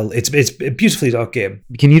art style. It's a beautifully dark game.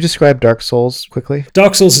 Can you describe Dark Souls quickly?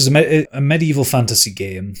 Dark Souls is a medieval fantasy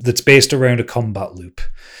game that's based around a combat loop.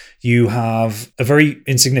 You have a very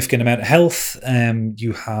insignificant amount of health,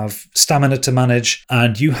 you have stamina to manage,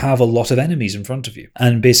 and you have a lot of enemies in front of you.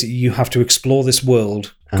 And basically you have to explore this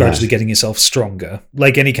world, gradually getting yourself stronger,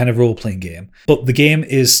 like any kind of role-playing game. But the game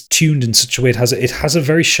is tuned in such a way it has a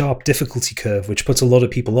very sharp difficulty curve, which puts a lot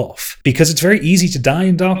of people off. Because it's very easy to die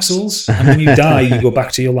in Dark Souls, and when you die, you go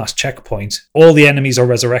back to your last checkpoint. All the enemies are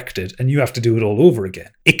resurrected, and you have to do it all over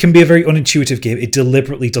again. It can be a very unintuitive game. It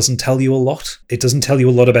deliberately doesn't tell you a lot. It doesn't tell you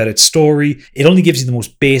a lot about its story. It only gives you the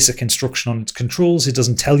most basic instruction on its controls. It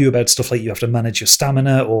doesn't tell you about stuff like you have to manage your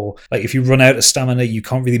stamina, or like if you run out of stamina, you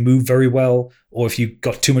can't really move very well. Or if you've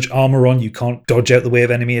got too much armor on, you can't dodge out the way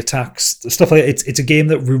of enemy attacks. Stuff like that. It's a game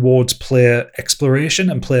that rewards player exploration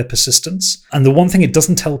and player persistence. And the one thing it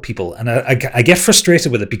doesn't tell people, and I get frustrated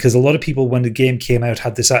with it because a lot of people, when the game came out,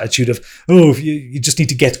 had this attitude of, oh, you just need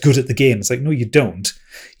to get good at the game. It's like, no, you don't.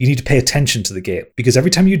 You need to pay attention to the game because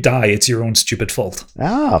every time you die, it's your own stupid fault.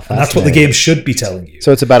 Oh, and that's what the game should be telling you.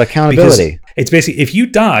 So it's about accountability. Because it's basically, if you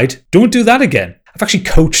died, don't do that again. I've actually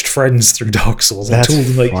coached friends through Dark Souls. I told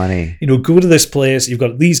them, like, funny. Go to this place. You've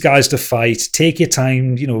got these guys to fight. Take your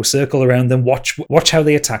time. Circle around them. Watch how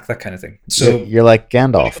they attack. That kind of thing. So you're like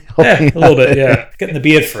Gandalf. yeah, a little bit. Yeah, getting the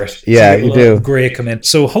beard for it. Yeah, you do. Grey come in.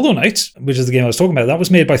 So Hollow Knight, which is the game I was talking about, that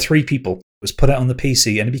was made by 3 people. It was put out on the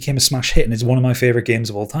PC and it became a smash hit, and it's one of my favorite games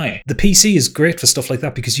of all time. The PC is great for stuff like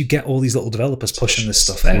that because you get all these little developers pushing this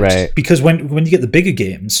stuff out. Right. Because when you get the bigger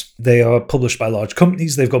games, they are published by large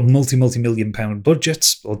companies. They've got multi-million pound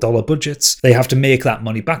budgets or dollar budgets. They have to make that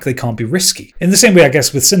money back. They can't be risky. In the same way, I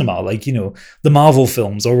guess, with cinema, like, the Marvel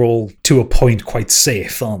films are all, to a point, quite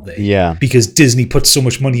safe, aren't they? Yeah. Because Disney puts so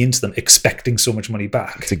much money into them, expecting so much money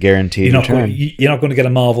back. It's a guaranteed return. You're not going to get a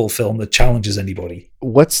Marvel film that challenges anybody.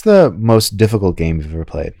 What's the most difficult game you've ever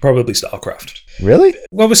played? Probably StarCraft. Really?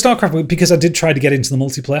 Well, with StarCraft, because I did try to get into the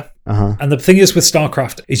multiplayer. Uh-huh. And the thing is with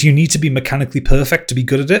StarCraft is you need to be mechanically perfect to be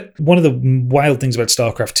good at it. One of the wild things about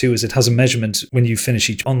StarCraft 2 is it has a measurement when you finish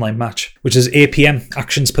each online match, which is APM,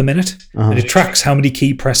 actions per minute. Uh-huh. And it tracks how many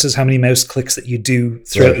key presses, how many mouse clicks that you do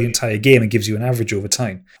throughout the entire game and gives you an average over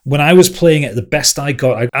time. When I was playing it, the best I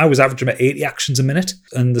got, I was averaging about 80 actions a minute.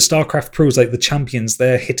 And the StarCraft pros, like the champions,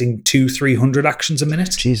 they're hitting 200-300 actions a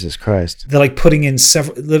minute. Jesus Christ. They're like putting in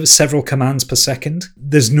several commands per second.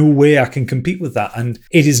 There's no way I can compete with that. And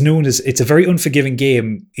it is known as, it's a very unforgiving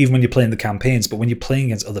game, even when you're playing the campaigns, but when you're playing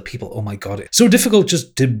against other people, oh my God, it's so difficult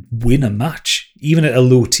just to win a match, even at a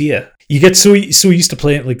low tier. You get so used to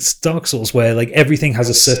playing like Dark Souls where like everything has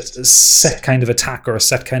a set kind of attack or a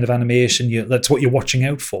set kind of animation. That's what you're watching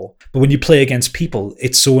out for. But when you play against people,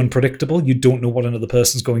 it's so unpredictable. You don't know what another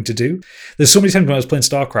person's going to do. There's so many times when I was playing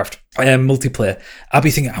StarCraft multiplayer, I'd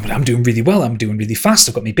be thinking, I'm doing really well. I'm doing really fast.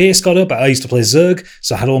 I've got my base got up. I used to play Zerg,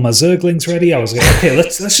 so I had all my Zerglings ready. I was like, okay,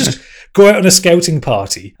 let's just go out on a scouting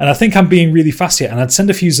party. And I think I'm being really fast here. And I'd send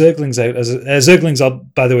a few Zerglings out. Zerglings are,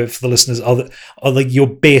 by the way, for the listeners, are like your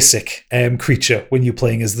basic creature when you're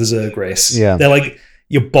playing as the Zerg race. Yeah. They're like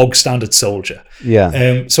your bog standard soldier.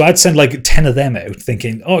 Yeah. So I'd send like 10 of them out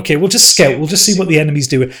thinking, oh, okay, we'll just scout. We'll just see what the enemies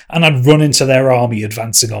do. And I'd run into their army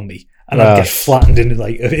advancing on me. And I'd get flattened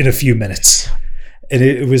in a few minutes. And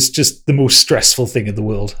it was just the most stressful thing in the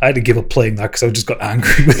world. I had to give up playing that because I just got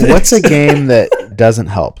angry with it. What's a game that doesn't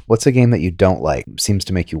help? What's a game that you don't like, seems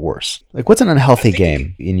to make you worse? Like, what's an unhealthy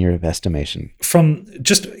game in your estimation? From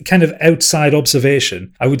just kind of outside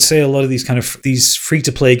observation, I would say a lot of these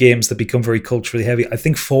free-to-play games that become very culturally heavy, I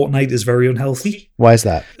think Fortnite is very unhealthy. Why is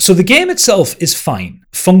that? So the game itself is fine.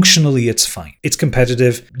 Functionally, it's fine. It's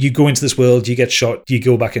competitive. You go into this world, you get shot, you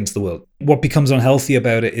go back into the world. What becomes unhealthy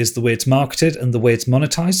about it is the way it's marketed and the way it's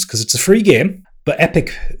monetized, because it's a free game. But Epic,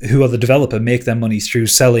 who are the developer, make their money through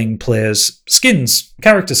selling players skins,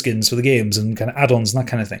 character skins for the games and kind of add-ons and that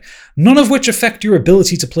kind of thing. None of which affect your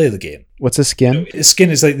ability to play the game. What's a skin? A skin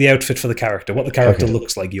is like the outfit for the character, what the character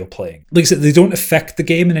looks like you're playing. Like I said, they don't affect the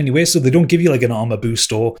game in any way, so they don't give you like an armor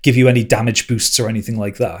boost or give you any damage boosts or anything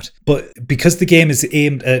like that. But because the game is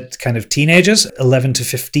aimed at kind of teenagers, 11 to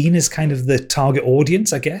 15 is kind of the target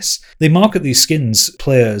audience, I guess. They market these skins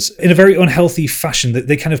players in a very unhealthy fashion that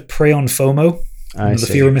they kind of prey on FOMO. The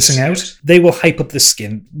fear of missing out. They will hype up the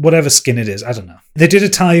skin, whatever skin it is. I don't know. They did a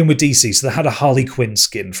tie-in with DC, so they had a Harley Quinn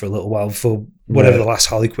skin for a little while for whatever the last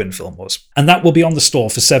Harley Quinn film was. And that will be on the store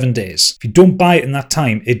for 7 days. If you don't buy it in that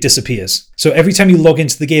time, it disappears. So every time you log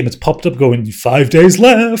into the game, it's popped up going, 5 days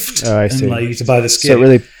left. Oh, I see. And you to buy the skin. So it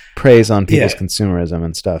really preys on people's consumerism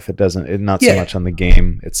and stuff. It doesn't, not so much on the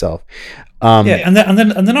game itself. And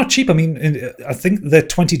they're not cheap. I mean, I think they're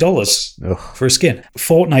 $20 for a skin.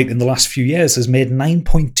 Fortnite in the last few years has made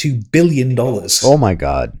 $9.2 billion. Oh my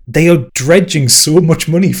God. They are dredging so much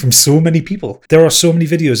money from so many people. There are so many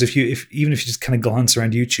videos, even if you just kind of glance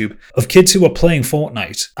around YouTube, of kids who are playing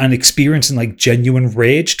Fortnite and experiencing like genuine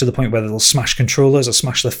rage to the point where they'll smash controllers or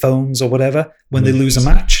smash their phones or whatever when they lose a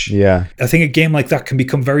match. Yeah. I think a game like that can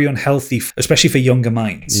become very unhealthy, especially for younger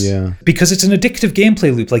minds. Yeah. Because it's an addictive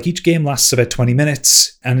gameplay loop. Like each game lasts about 20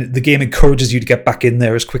 minutes and the game encourages you to get back in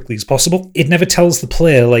there as quickly as possible. It never tells the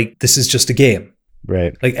player like this is just a game.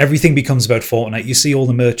 Right. Like everything becomes about Fortnite. You see all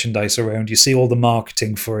the merchandise around, you see all the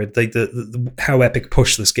marketing for it, like the how Epic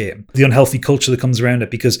push this game, the unhealthy culture that comes around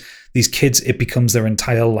it, because these kids, it becomes their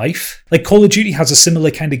entire life. Like Call of Duty has a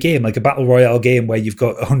similar kind of game, like a battle royale game where you've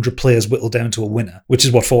got 100 players whittled down to a winner, which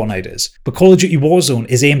is what Fortnite is. But Call of Duty Warzone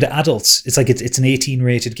is aimed at adults. It's like it's an 18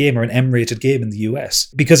 rated game or an M rated game in the US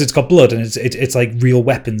because it's got blood and it's like real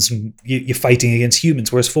weapons and you're fighting against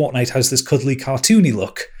humans, whereas Fortnite has this cuddly cartoony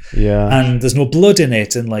look. Yeah. And there's no blood in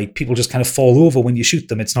it, and like people just kind of fall over when you shoot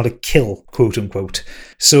them. It's not a kill, quote unquote.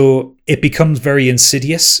 So it becomes very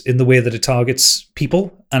insidious in the way that it targets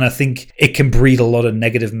people. And I think it can breed a lot of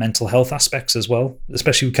negative mental health aspects as well,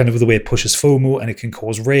 especially kind of the way it pushes FOMO, and it can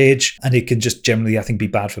cause rage, and it can just generally, I think, be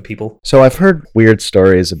bad for people. So I've heard weird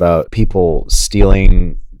stories about people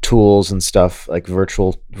stealing tools and stuff, like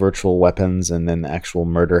virtual weapons, and then actual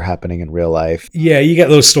murder happening in real life. Yeah, you get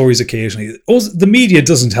those stories occasionally. Also, the media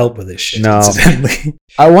doesn't help with this shit, incidentally.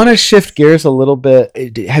 I want to shift gears a little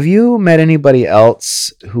bit. Have you met anybody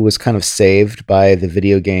else who was kind of saved by the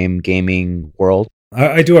video gaming world?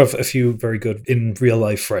 I do have a few very good in real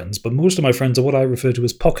life friends, but most of my friends are what I refer to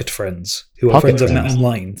as pocket friends, who are friends I've met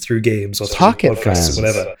online through games or through podcasts or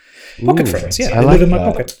whatever. Pocket friends, yeah. They live in my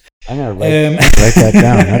pocket. I'm going to write that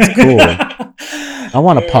down. That's cool. I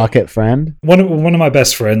want a pocket friend. One of my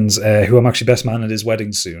best friends, who I'm actually best man at his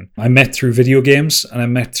wedding soon, I met through video games, and I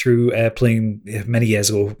met through playing many years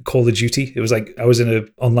ago Call of Duty. It was like I was in an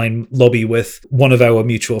online lobby with one of our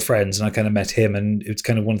mutual friends, and I kind of met him, and it's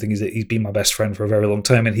kind of one thing is that he's been my best friend for a very long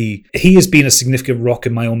time, and he has been a significant rock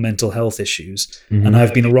in my own mental health issues, and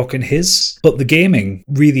I've been a rock in his. But the gaming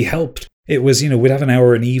really helped. It was, we'd have an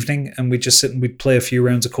hour an evening and we'd just sit and we'd play a few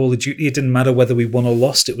rounds of Call of Duty. It didn't matter whether we won or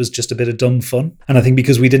lost. It was just a bit of dumb fun. And I think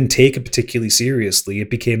because we didn't take it particularly seriously, it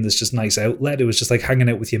became this just nice outlet. It was just like hanging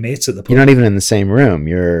out with your mates at the pub. You're not even in the same room.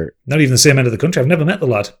 You're not even the same end of the country. I've never met the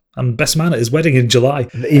lad. I'm best man at his wedding in July.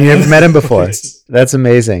 You never met him before? That's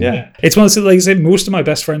amazing. Yeah. It's one of the, like I say, most of my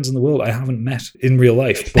best friends in the world I haven't met in real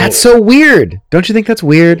life. That's so weird. Don't you think that's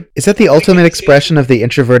weird? Is that the ultimate expression of the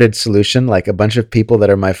introverted solution? Like a bunch of people that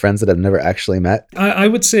are my friends that I've never actually met? I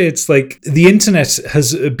would say it's like the internet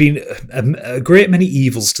has been a great many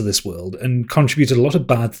evils to this world and contributed a lot of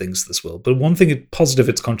bad things to this world. But one thing positive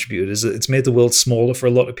it's contributed is that it's made the world smaller for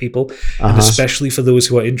a lot of people, and especially for those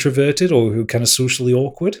who are introverted or who are kind of socially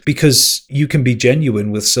awkward, because you can be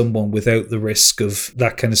genuine with someone without the risk of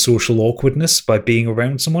that kind of social awkwardness by being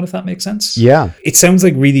around someone, if that makes sense. Yeah. It sounds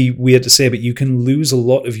like really weird to say, but you can lose a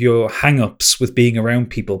lot of your hang-ups with being around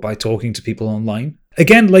people by talking to people online.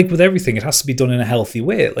 Again, like with everything, it has to be done in a healthy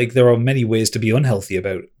way. Like there are many ways to be unhealthy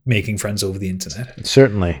about making friends over the internet.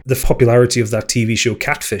 Certainly. The popularity of that TV show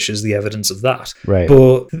Catfish is the evidence of that. Right.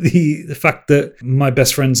 But the fact that my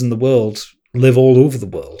best friends in the world live all over the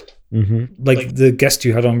world. Mm-hmm. Like the guest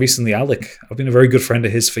you had on recently, Alec. I've been a very good friend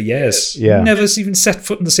of his for years. Yeah. Never even set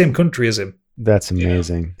foot in the same country as him. That's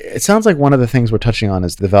amazing. Yeah. It sounds like one of the things we're touching on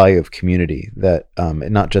is the value of community, that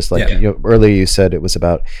not just like earlier you said it was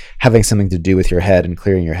about having something to do with your head and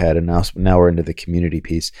clearing your head, and now we're into the community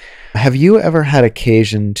piece. Have you ever had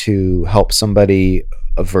occasion to help somebody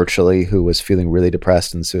virtually who was feeling really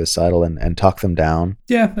depressed and suicidal and talk them down?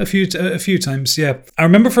 Yeah, a few times. Yeah, I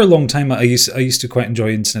remember for a long time I used to quite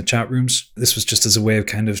enjoy internet chat rooms. This was just as a way of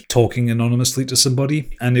kind of talking anonymously to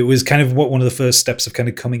somebody, and it was kind of one of the first steps of kind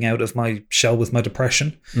of coming out of my shell with my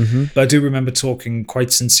depression. Mm-hmm. But I do remember talking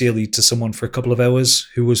quite sincerely to someone for a couple of hours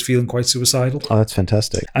who was feeling quite suicidal. Oh, that's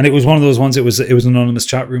fantastic. And it was one of those ones. It was an anonymous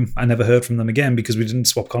chat room. I never heard from them again because we didn't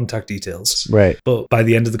swap contact details. Right. But by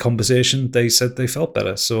the end of the conversation, they said they felt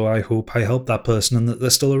better. So I hope I helped that person and that they're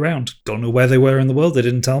still around. Don't know where they were in the world. They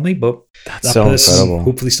didn't tell me, but that's that so person incredible.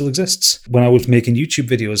 Hopefully still exists. When I was making YouTube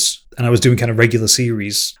videos and I was doing kind of regular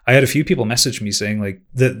series, I had a few people message me saying like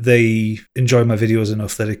that they enjoy my videos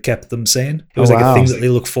enough that it kept them sane. It was like a thing that they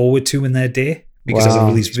look forward to in their day. Because I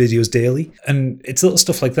release videos daily. And it's little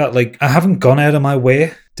stuff like that. Like, I haven't gone out of my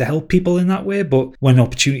way to help people in that way, but when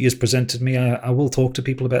opportunity is presented me, I will talk to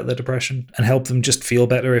people about their depression and help them just feel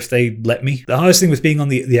better if they let me. The hardest thing with being on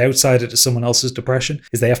the outside to someone else's depression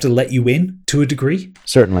is they have to let you in to a degree.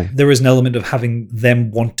 Certainly. There is an element of having them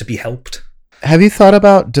want to be helped. Have you thought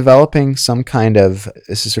about developing some kind of,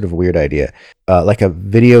 this is sort of a weird idea, like a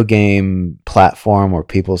video game platform where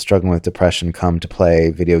people struggling with depression come to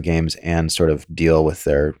play video games and sort of deal with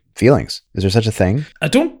their feelings? Is there such a thing? I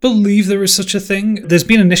don't believe there is such a thing. There's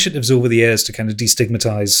been initiatives over the years to kind of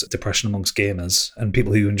destigmatize depression amongst gamers and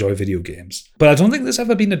people who enjoy video games. But I don't think there's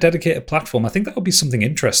ever been a dedicated platform. I think that would be something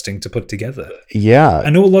interesting to put together. Yeah. I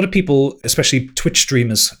know a lot of people, especially Twitch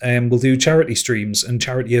streamers, will do charity streams and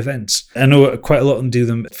charity events. I know quite a lot of them do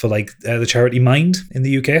them for like the charity Mind in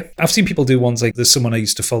the UK. I've seen people do ones like, there's someone I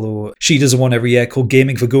used to follow. She does one every year called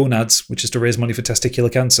Gaming for Gonads, which is to raise money for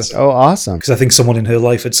testicular cancer. Oh, awesome. Because I think someone in her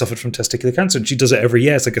life had suffered from testicular cancer, and she does it every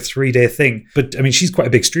year. It's like a 3-day thing. But I mean, she's quite a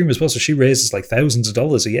big streamer as well, so she raises like thousands of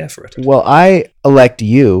dollars a year for it. Well, I elect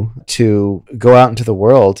you to go out into the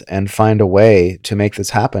world and find a way to make this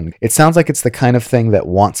happen. It sounds like it's the kind of thing that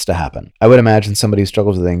wants to happen. I would imagine somebody who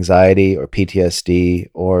struggles with anxiety or PTSD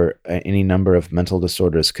or any number of mental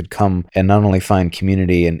disorders could come and not only find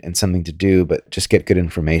community and something to do, but just get good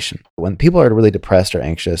information. When people are really depressed or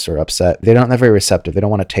anxious or upset, they're not very receptive. They don't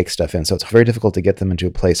want to take stuff in. So it's very difficult to get them into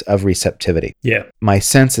a place of receptivity. Yeah. My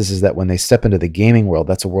sense is that when they step into the gaming world,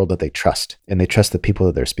 that's a world that they trust, and they trust the people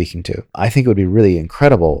that they're speaking to. I think it would be really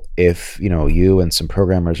incredible if, you and some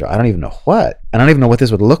programmers, or I don't even know what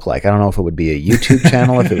this would look like. I don't know if it would be a YouTube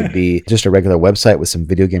channel, if it would be just a regular website with some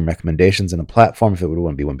video game recommendations and a platform, if it would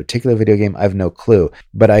want to be one particular video game. I have no clue.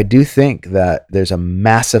 But I do think that there's a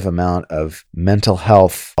massive amount of mental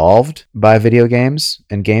health involved by video games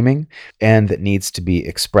and gaming, and that needs to be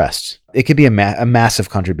expressed. It could be a massive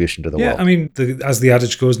contribution to the world. Yeah, I mean, as the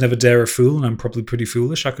adage goes, never dare a fool, and I'm probably pretty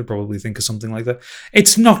foolish. I could probably think of something like that.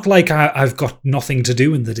 It's not like I've got nothing to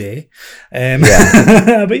do in the day.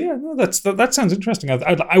 But yeah, no, that sounds interesting.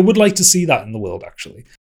 I would like to see that in the world, actually.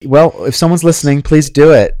 Well, if someone's listening, please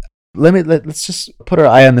do it. Let's just put our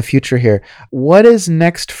eye on the future here. What is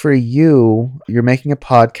next for you? You're making a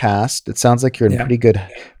podcast. It sounds like you're in pretty good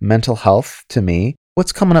mental health to me.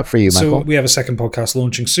 What's coming up for you, Michael? So we have a second podcast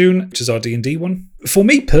launching soon, which is our D&D one. For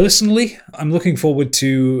me personally, I'm looking forward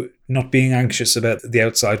to not being anxious about the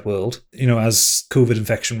outside world. As COVID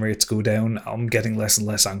infection rates go down, I'm getting less and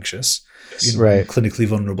less anxious. Right. I'm clinically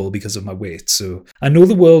vulnerable because of my weight. So I know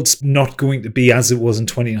the world's not going to be as it was in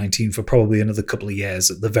 2019 for probably another couple of years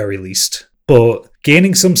at the very least. But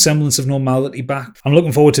gaining some semblance of normality back. I'm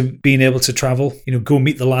looking forward to being able to travel, go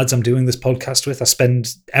meet the lads I'm doing this podcast with. I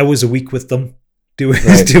spend hours a week with them.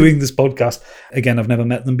 Doing this podcast. Again, I've never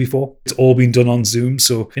met them before. It's all been done on Zoom,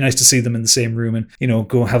 so it'd be nice to see them in the same room and,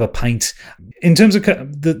 go have a pint. In terms of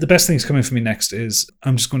the best things coming for me next is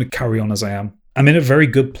I'm just going to carry on as I am. I'm in a very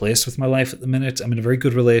good place with my life at the minute. I'm in a very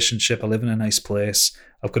good relationship. I live in a nice place.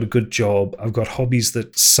 I've got a good job. I've got hobbies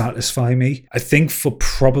that satisfy me. I think for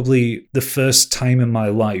probably the first time in my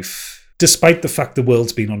life, despite the fact the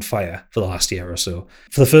world's been on fire for the last year or so,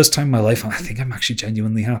 for the first time in my life, I think I'm actually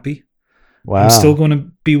genuinely happy. Wow. I'm still going to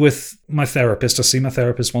be with my therapist. I see my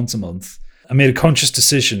therapist once a month. I made a conscious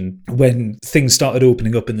decision when things started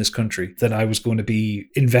opening up in this country that I was going to be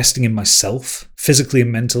investing in myself, physically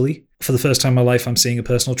and mentally. For the first time in my life, I'm seeing a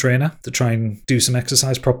personal trainer to try and do some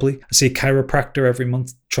exercise properly. I see a chiropractor every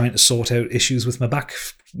month trying to sort out issues with my back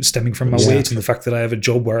stemming from my weight and the fact that I have a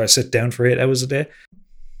job where I sit down for 8 hours a day.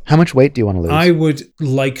 How much weight do you want to lose? I would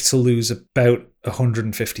like to lose about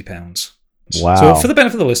 150 pounds. Wow. So for the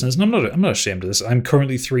benefit of the listeners, and I'm not ashamed of this, I'm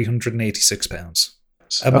currently 386 pounds.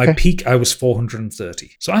 At my peak, I was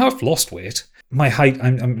 430. So I have lost weight. My height,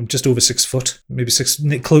 I'm just over 6 foot, maybe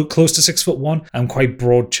close to 6'1". I'm quite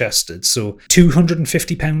broad chested. So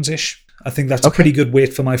 250 pounds-ish. I think that's a pretty good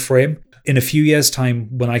weight for my frame. in a few years' time,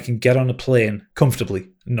 when I can get on a plane comfortably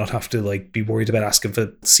and not have to like be worried about asking for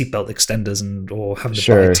seatbelt extenders or having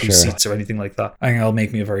to buy two seats or anything like that, I think that'll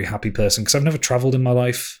make me a very happy person, because I've never traveled in my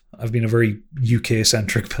life. I've been a very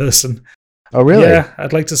UK-centric person. Oh, really? Yeah,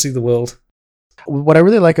 I'd like to see the world. What I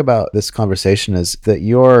really like about this conversation is that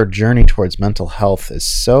your journey towards mental health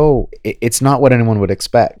is it's not what anyone would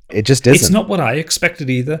expect. It just isn't. It's not what I expected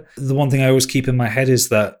either. The one thing I always keep in my head is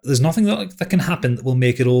that there's nothing that can happen that will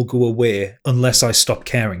make it all go away unless I stop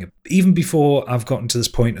caring. Even before I've gotten to this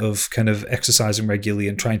point of kind of exercising regularly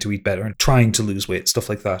and trying to eat better and trying to lose weight, stuff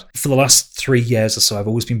like that. For the last 3 years or so, I've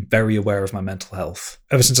always been very aware of my mental health.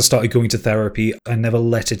 Ever since I started going to therapy, I never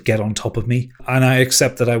let it get on top of me. And I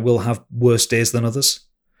accept that I will have worse days than others.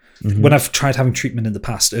 Mm-hmm. When I've tried having treatment in the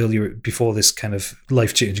past, earlier, before this kind of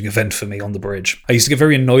life-changing event for me on the bridge, I used to get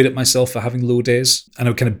very annoyed at myself for having low days, and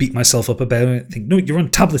I would kind of beat myself up about it and think, no, you're on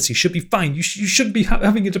tablets, you should be fine, you shouldn't be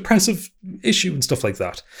having a depressive issue and stuff like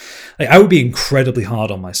that. Like, I would be incredibly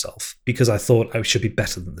hard on myself because I thought I should be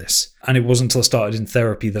better than this. And it wasn't until I started in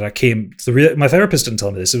therapy that I came to my therapist didn't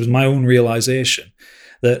tell me this, it was my own realization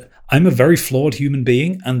that I'm a very flawed human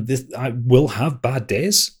being, and I will have bad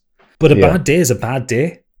days, but a bad day is a bad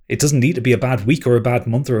day. It doesn't need to be a bad week or a bad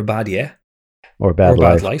month or a bad year. Or a bad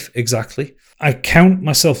life. Exactly. I count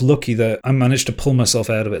myself lucky that I managed to pull myself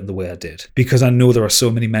out of it in the way I did, because I know there are so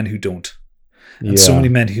many men who don't. And so many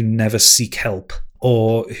men who never seek help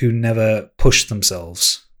or who never push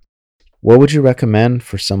themselves. What would you recommend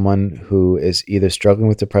for someone who is either struggling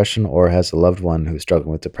with depression or has a loved one who's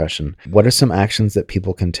struggling with depression? What are some actions that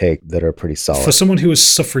people can take that are pretty solid? For someone who is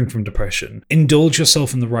suffering from depression, indulge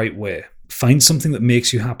yourself in the right way. Find something that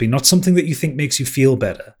makes you happy, not something that you think makes you feel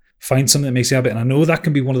better. Find something that makes you happy. And I know that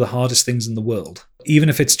can be one of the hardest things in the world. Even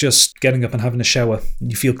if it's just getting up and having a shower,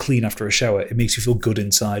 you feel clean after a shower, it makes you feel good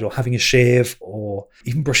inside, or having a shave, or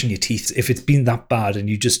even brushing your teeth. If it's been that bad and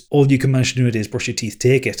all you can manage to do is brush your teeth,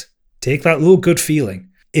 take it. Take that little good feeling.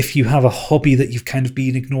 If you have a hobby that you've kind of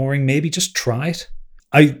been ignoring, maybe just try it.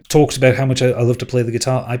 I talked about how much I love to play the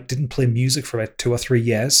guitar. I didn't play music for about 2 or 3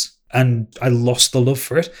 years, and I lost the love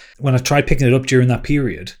for it. When I tried picking it up during that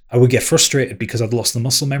period, I would get frustrated because I'd lost the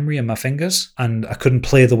muscle memory in my fingers and I couldn't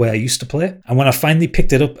play the way I used to play. And when I finally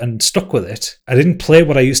picked it up and stuck with it, I didn't play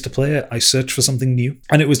what I used to play. I searched for something new.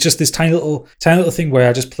 And it was just this tiny little thing where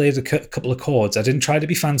I just played a couple of chords. I didn't try to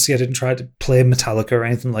be fancy. I didn't try to play Metallica or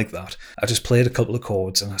anything like that. I just played a couple of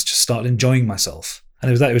chords and I just started enjoying myself. And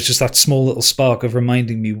it was just that small little spark of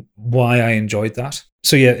reminding me why I enjoyed that.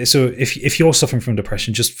 So if you're suffering from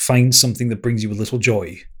depression, just find something that brings you a little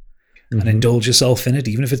joy and indulge yourself in it,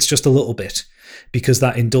 even if it's just a little bit, because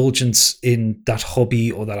that indulgence in that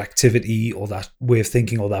hobby or that activity or that way of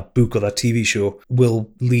thinking or that book or that TV show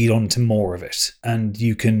will lead on to more of it, and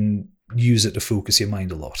you can use it to focus your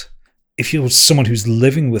mind a lot. If you're someone who's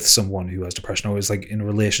living with someone who has depression, or is like in a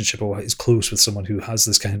relationship or is close with someone who has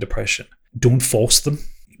this kind of depression, don't force them.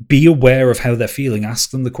 Be aware of how they're feeling. Ask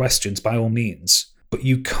them the questions by all means. But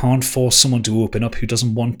you can't force someone to open up who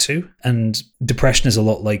doesn't want to. And depression is a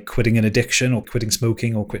lot like quitting an addiction or quitting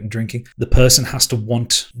smoking or quitting drinking. The person has to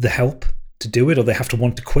want the help to do it, or they have to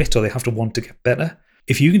want to quit, or they have to want to get better.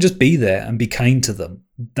 If you can just be there and be kind to them,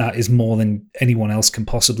 that is more than anyone else can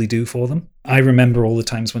possibly do for them. I remember all the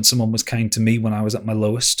times when someone was kind to me when I was at my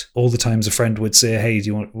lowest. All the times a friend would say, hey,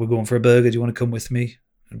 we're going for a burger, do you want to come with me?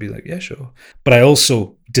 I'd be like, yeah, sure. But I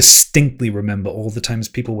also distinctly remember all the times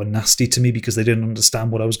people were nasty to me because they didn't understand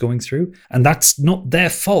what I was going through. And that's not their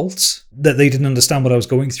fault that they didn't understand what I was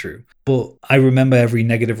going through. But I remember every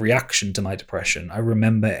negative reaction to my depression. I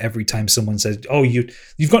remember every time someone said, oh,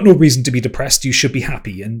 you've got no reason to be depressed, you should be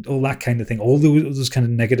happy, and all that kind of thing. All those kind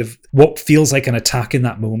of negative, what feels like an attack in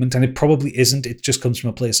that moment. And it probably isn't. It just comes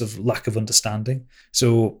from a place of lack of understanding.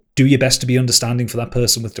 So do your best to be understanding for that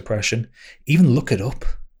person with depression. Even look it up.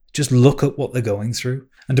 Just look at what they're going through.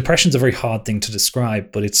 And depression's a very hard thing to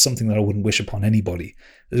describe, but it's something that I wouldn't wish upon anybody.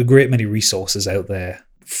 There's a great many resources out there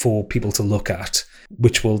for people to look at,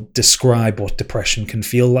 which will describe what depression can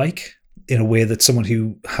feel like in a way that someone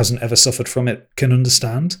who hasn't ever suffered from it can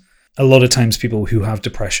understand. A lot of times people who have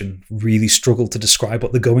depression really struggle to describe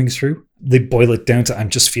what they're going through. They boil it down to, I'm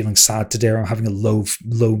just feeling sad today, or I'm having a low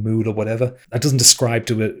mood or whatever. That doesn't describe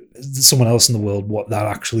to someone else in the world what that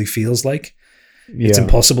actually feels like. Yeah. It's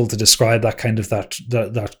impossible to describe that kind of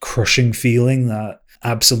that crushing feeling, that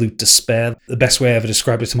absolute despair. The best way I ever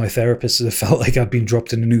described it to my therapist is it felt like I'd been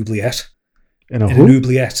dropped in an oubliette. In an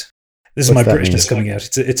oubliette. This is my Britishness coming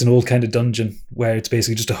out. It's an old kind of dungeon where it's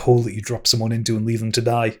basically just a hole that you drop someone into and leave them to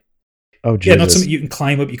die. Oh, Jesus. Yeah, not something you can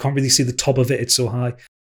climb up. You can't really see the top of it. It's so high.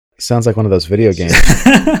 Sounds like one of those video games.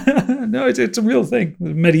 no, it's a real thing.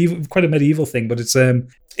 Quite a medieval thing, but it's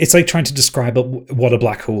like trying to describe what a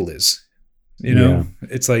black hole is. You know,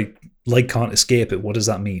 it's like light can't escape it. What does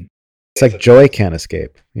that mean? It's like joy can't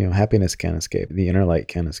escape. Happiness can't escape. The inner light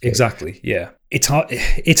can't escape. Exactly. Yeah. It's hard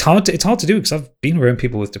to do because I've been around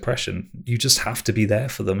people with depression. You just have to be there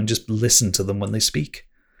for them and just listen to them when they speak.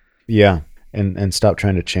 Yeah. And stop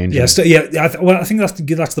trying to change them. I think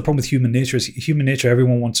that's the problem with human nature. Is human nature,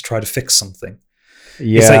 everyone wants to try to fix something.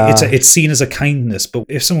 Yeah. It's seen as a kindness, but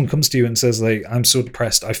if someone comes to you and says like, I'm so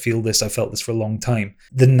depressed, I feel this, I felt this for a long time,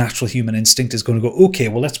 the natural human instinct is going to go, okay,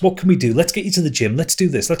 well, what can we do? Let's get you to the gym. Let's do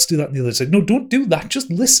this. Let's do that. And the other side, no, don't do that. Just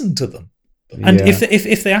listen to them. And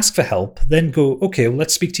if they ask for help, then go, okay, well,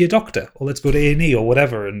 let's speak to your doctor, or let's go to A&E or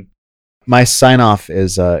whatever. And my sign off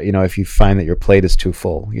is, if you find that your plate is too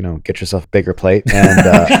full, get yourself a bigger plate. And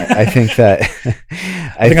I think that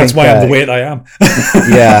I think that's why I'm the weight I am.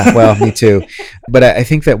 Yeah, well, me too. But I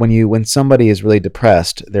think that when somebody is really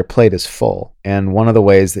depressed, their plate is full. And one of the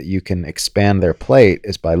ways that you can expand their plate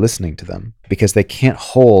is by listening to them, because they can't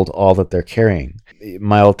hold all that they're carrying.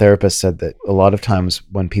 My old therapist said that a lot of times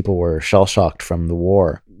when people were shell-shocked from the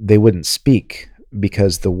war, they wouldn't speak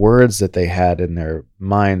because the words that they had in their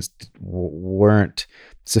minds weren't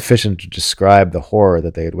sufficient to describe the horror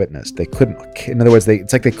that they had witnessed. They couldn't, in other words,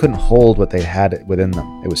 it's like they couldn't hold what they had within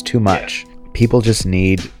them. It was too much. People just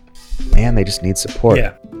need support.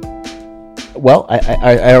 Yeah. Well,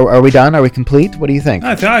 are we done? Are we complete? What do you think?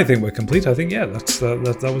 I think we're complete. I think,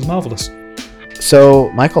 that was marvelous. So,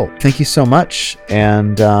 Michael, thank you so much.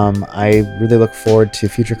 And I really look forward to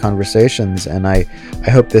future conversations. And I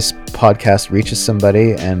hope this podcast reaches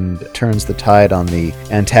somebody and turns the tide on the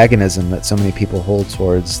antagonism that so many people hold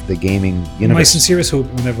towards the gaming universe. My sincerest hope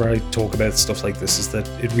whenever I talk about stuff like this is that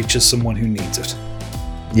it reaches someone who needs it.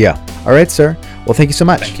 Yeah. All right, sir. Well, thank you so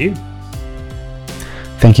much. Thank you.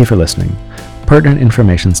 Thank you for listening. Pertinent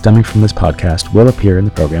information stemming from this podcast will appear in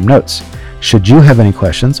the program notes. Should you have any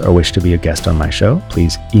questions or wish to be a guest on my show,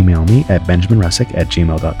 please email me at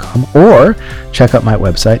benjaminrussick@gmail.com or check out my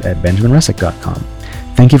website at benjaminrussick.com.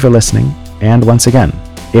 Thank you for listening. And once again,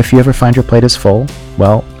 if you ever find your plate is full,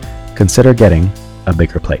 well, consider getting a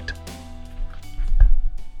bigger plate.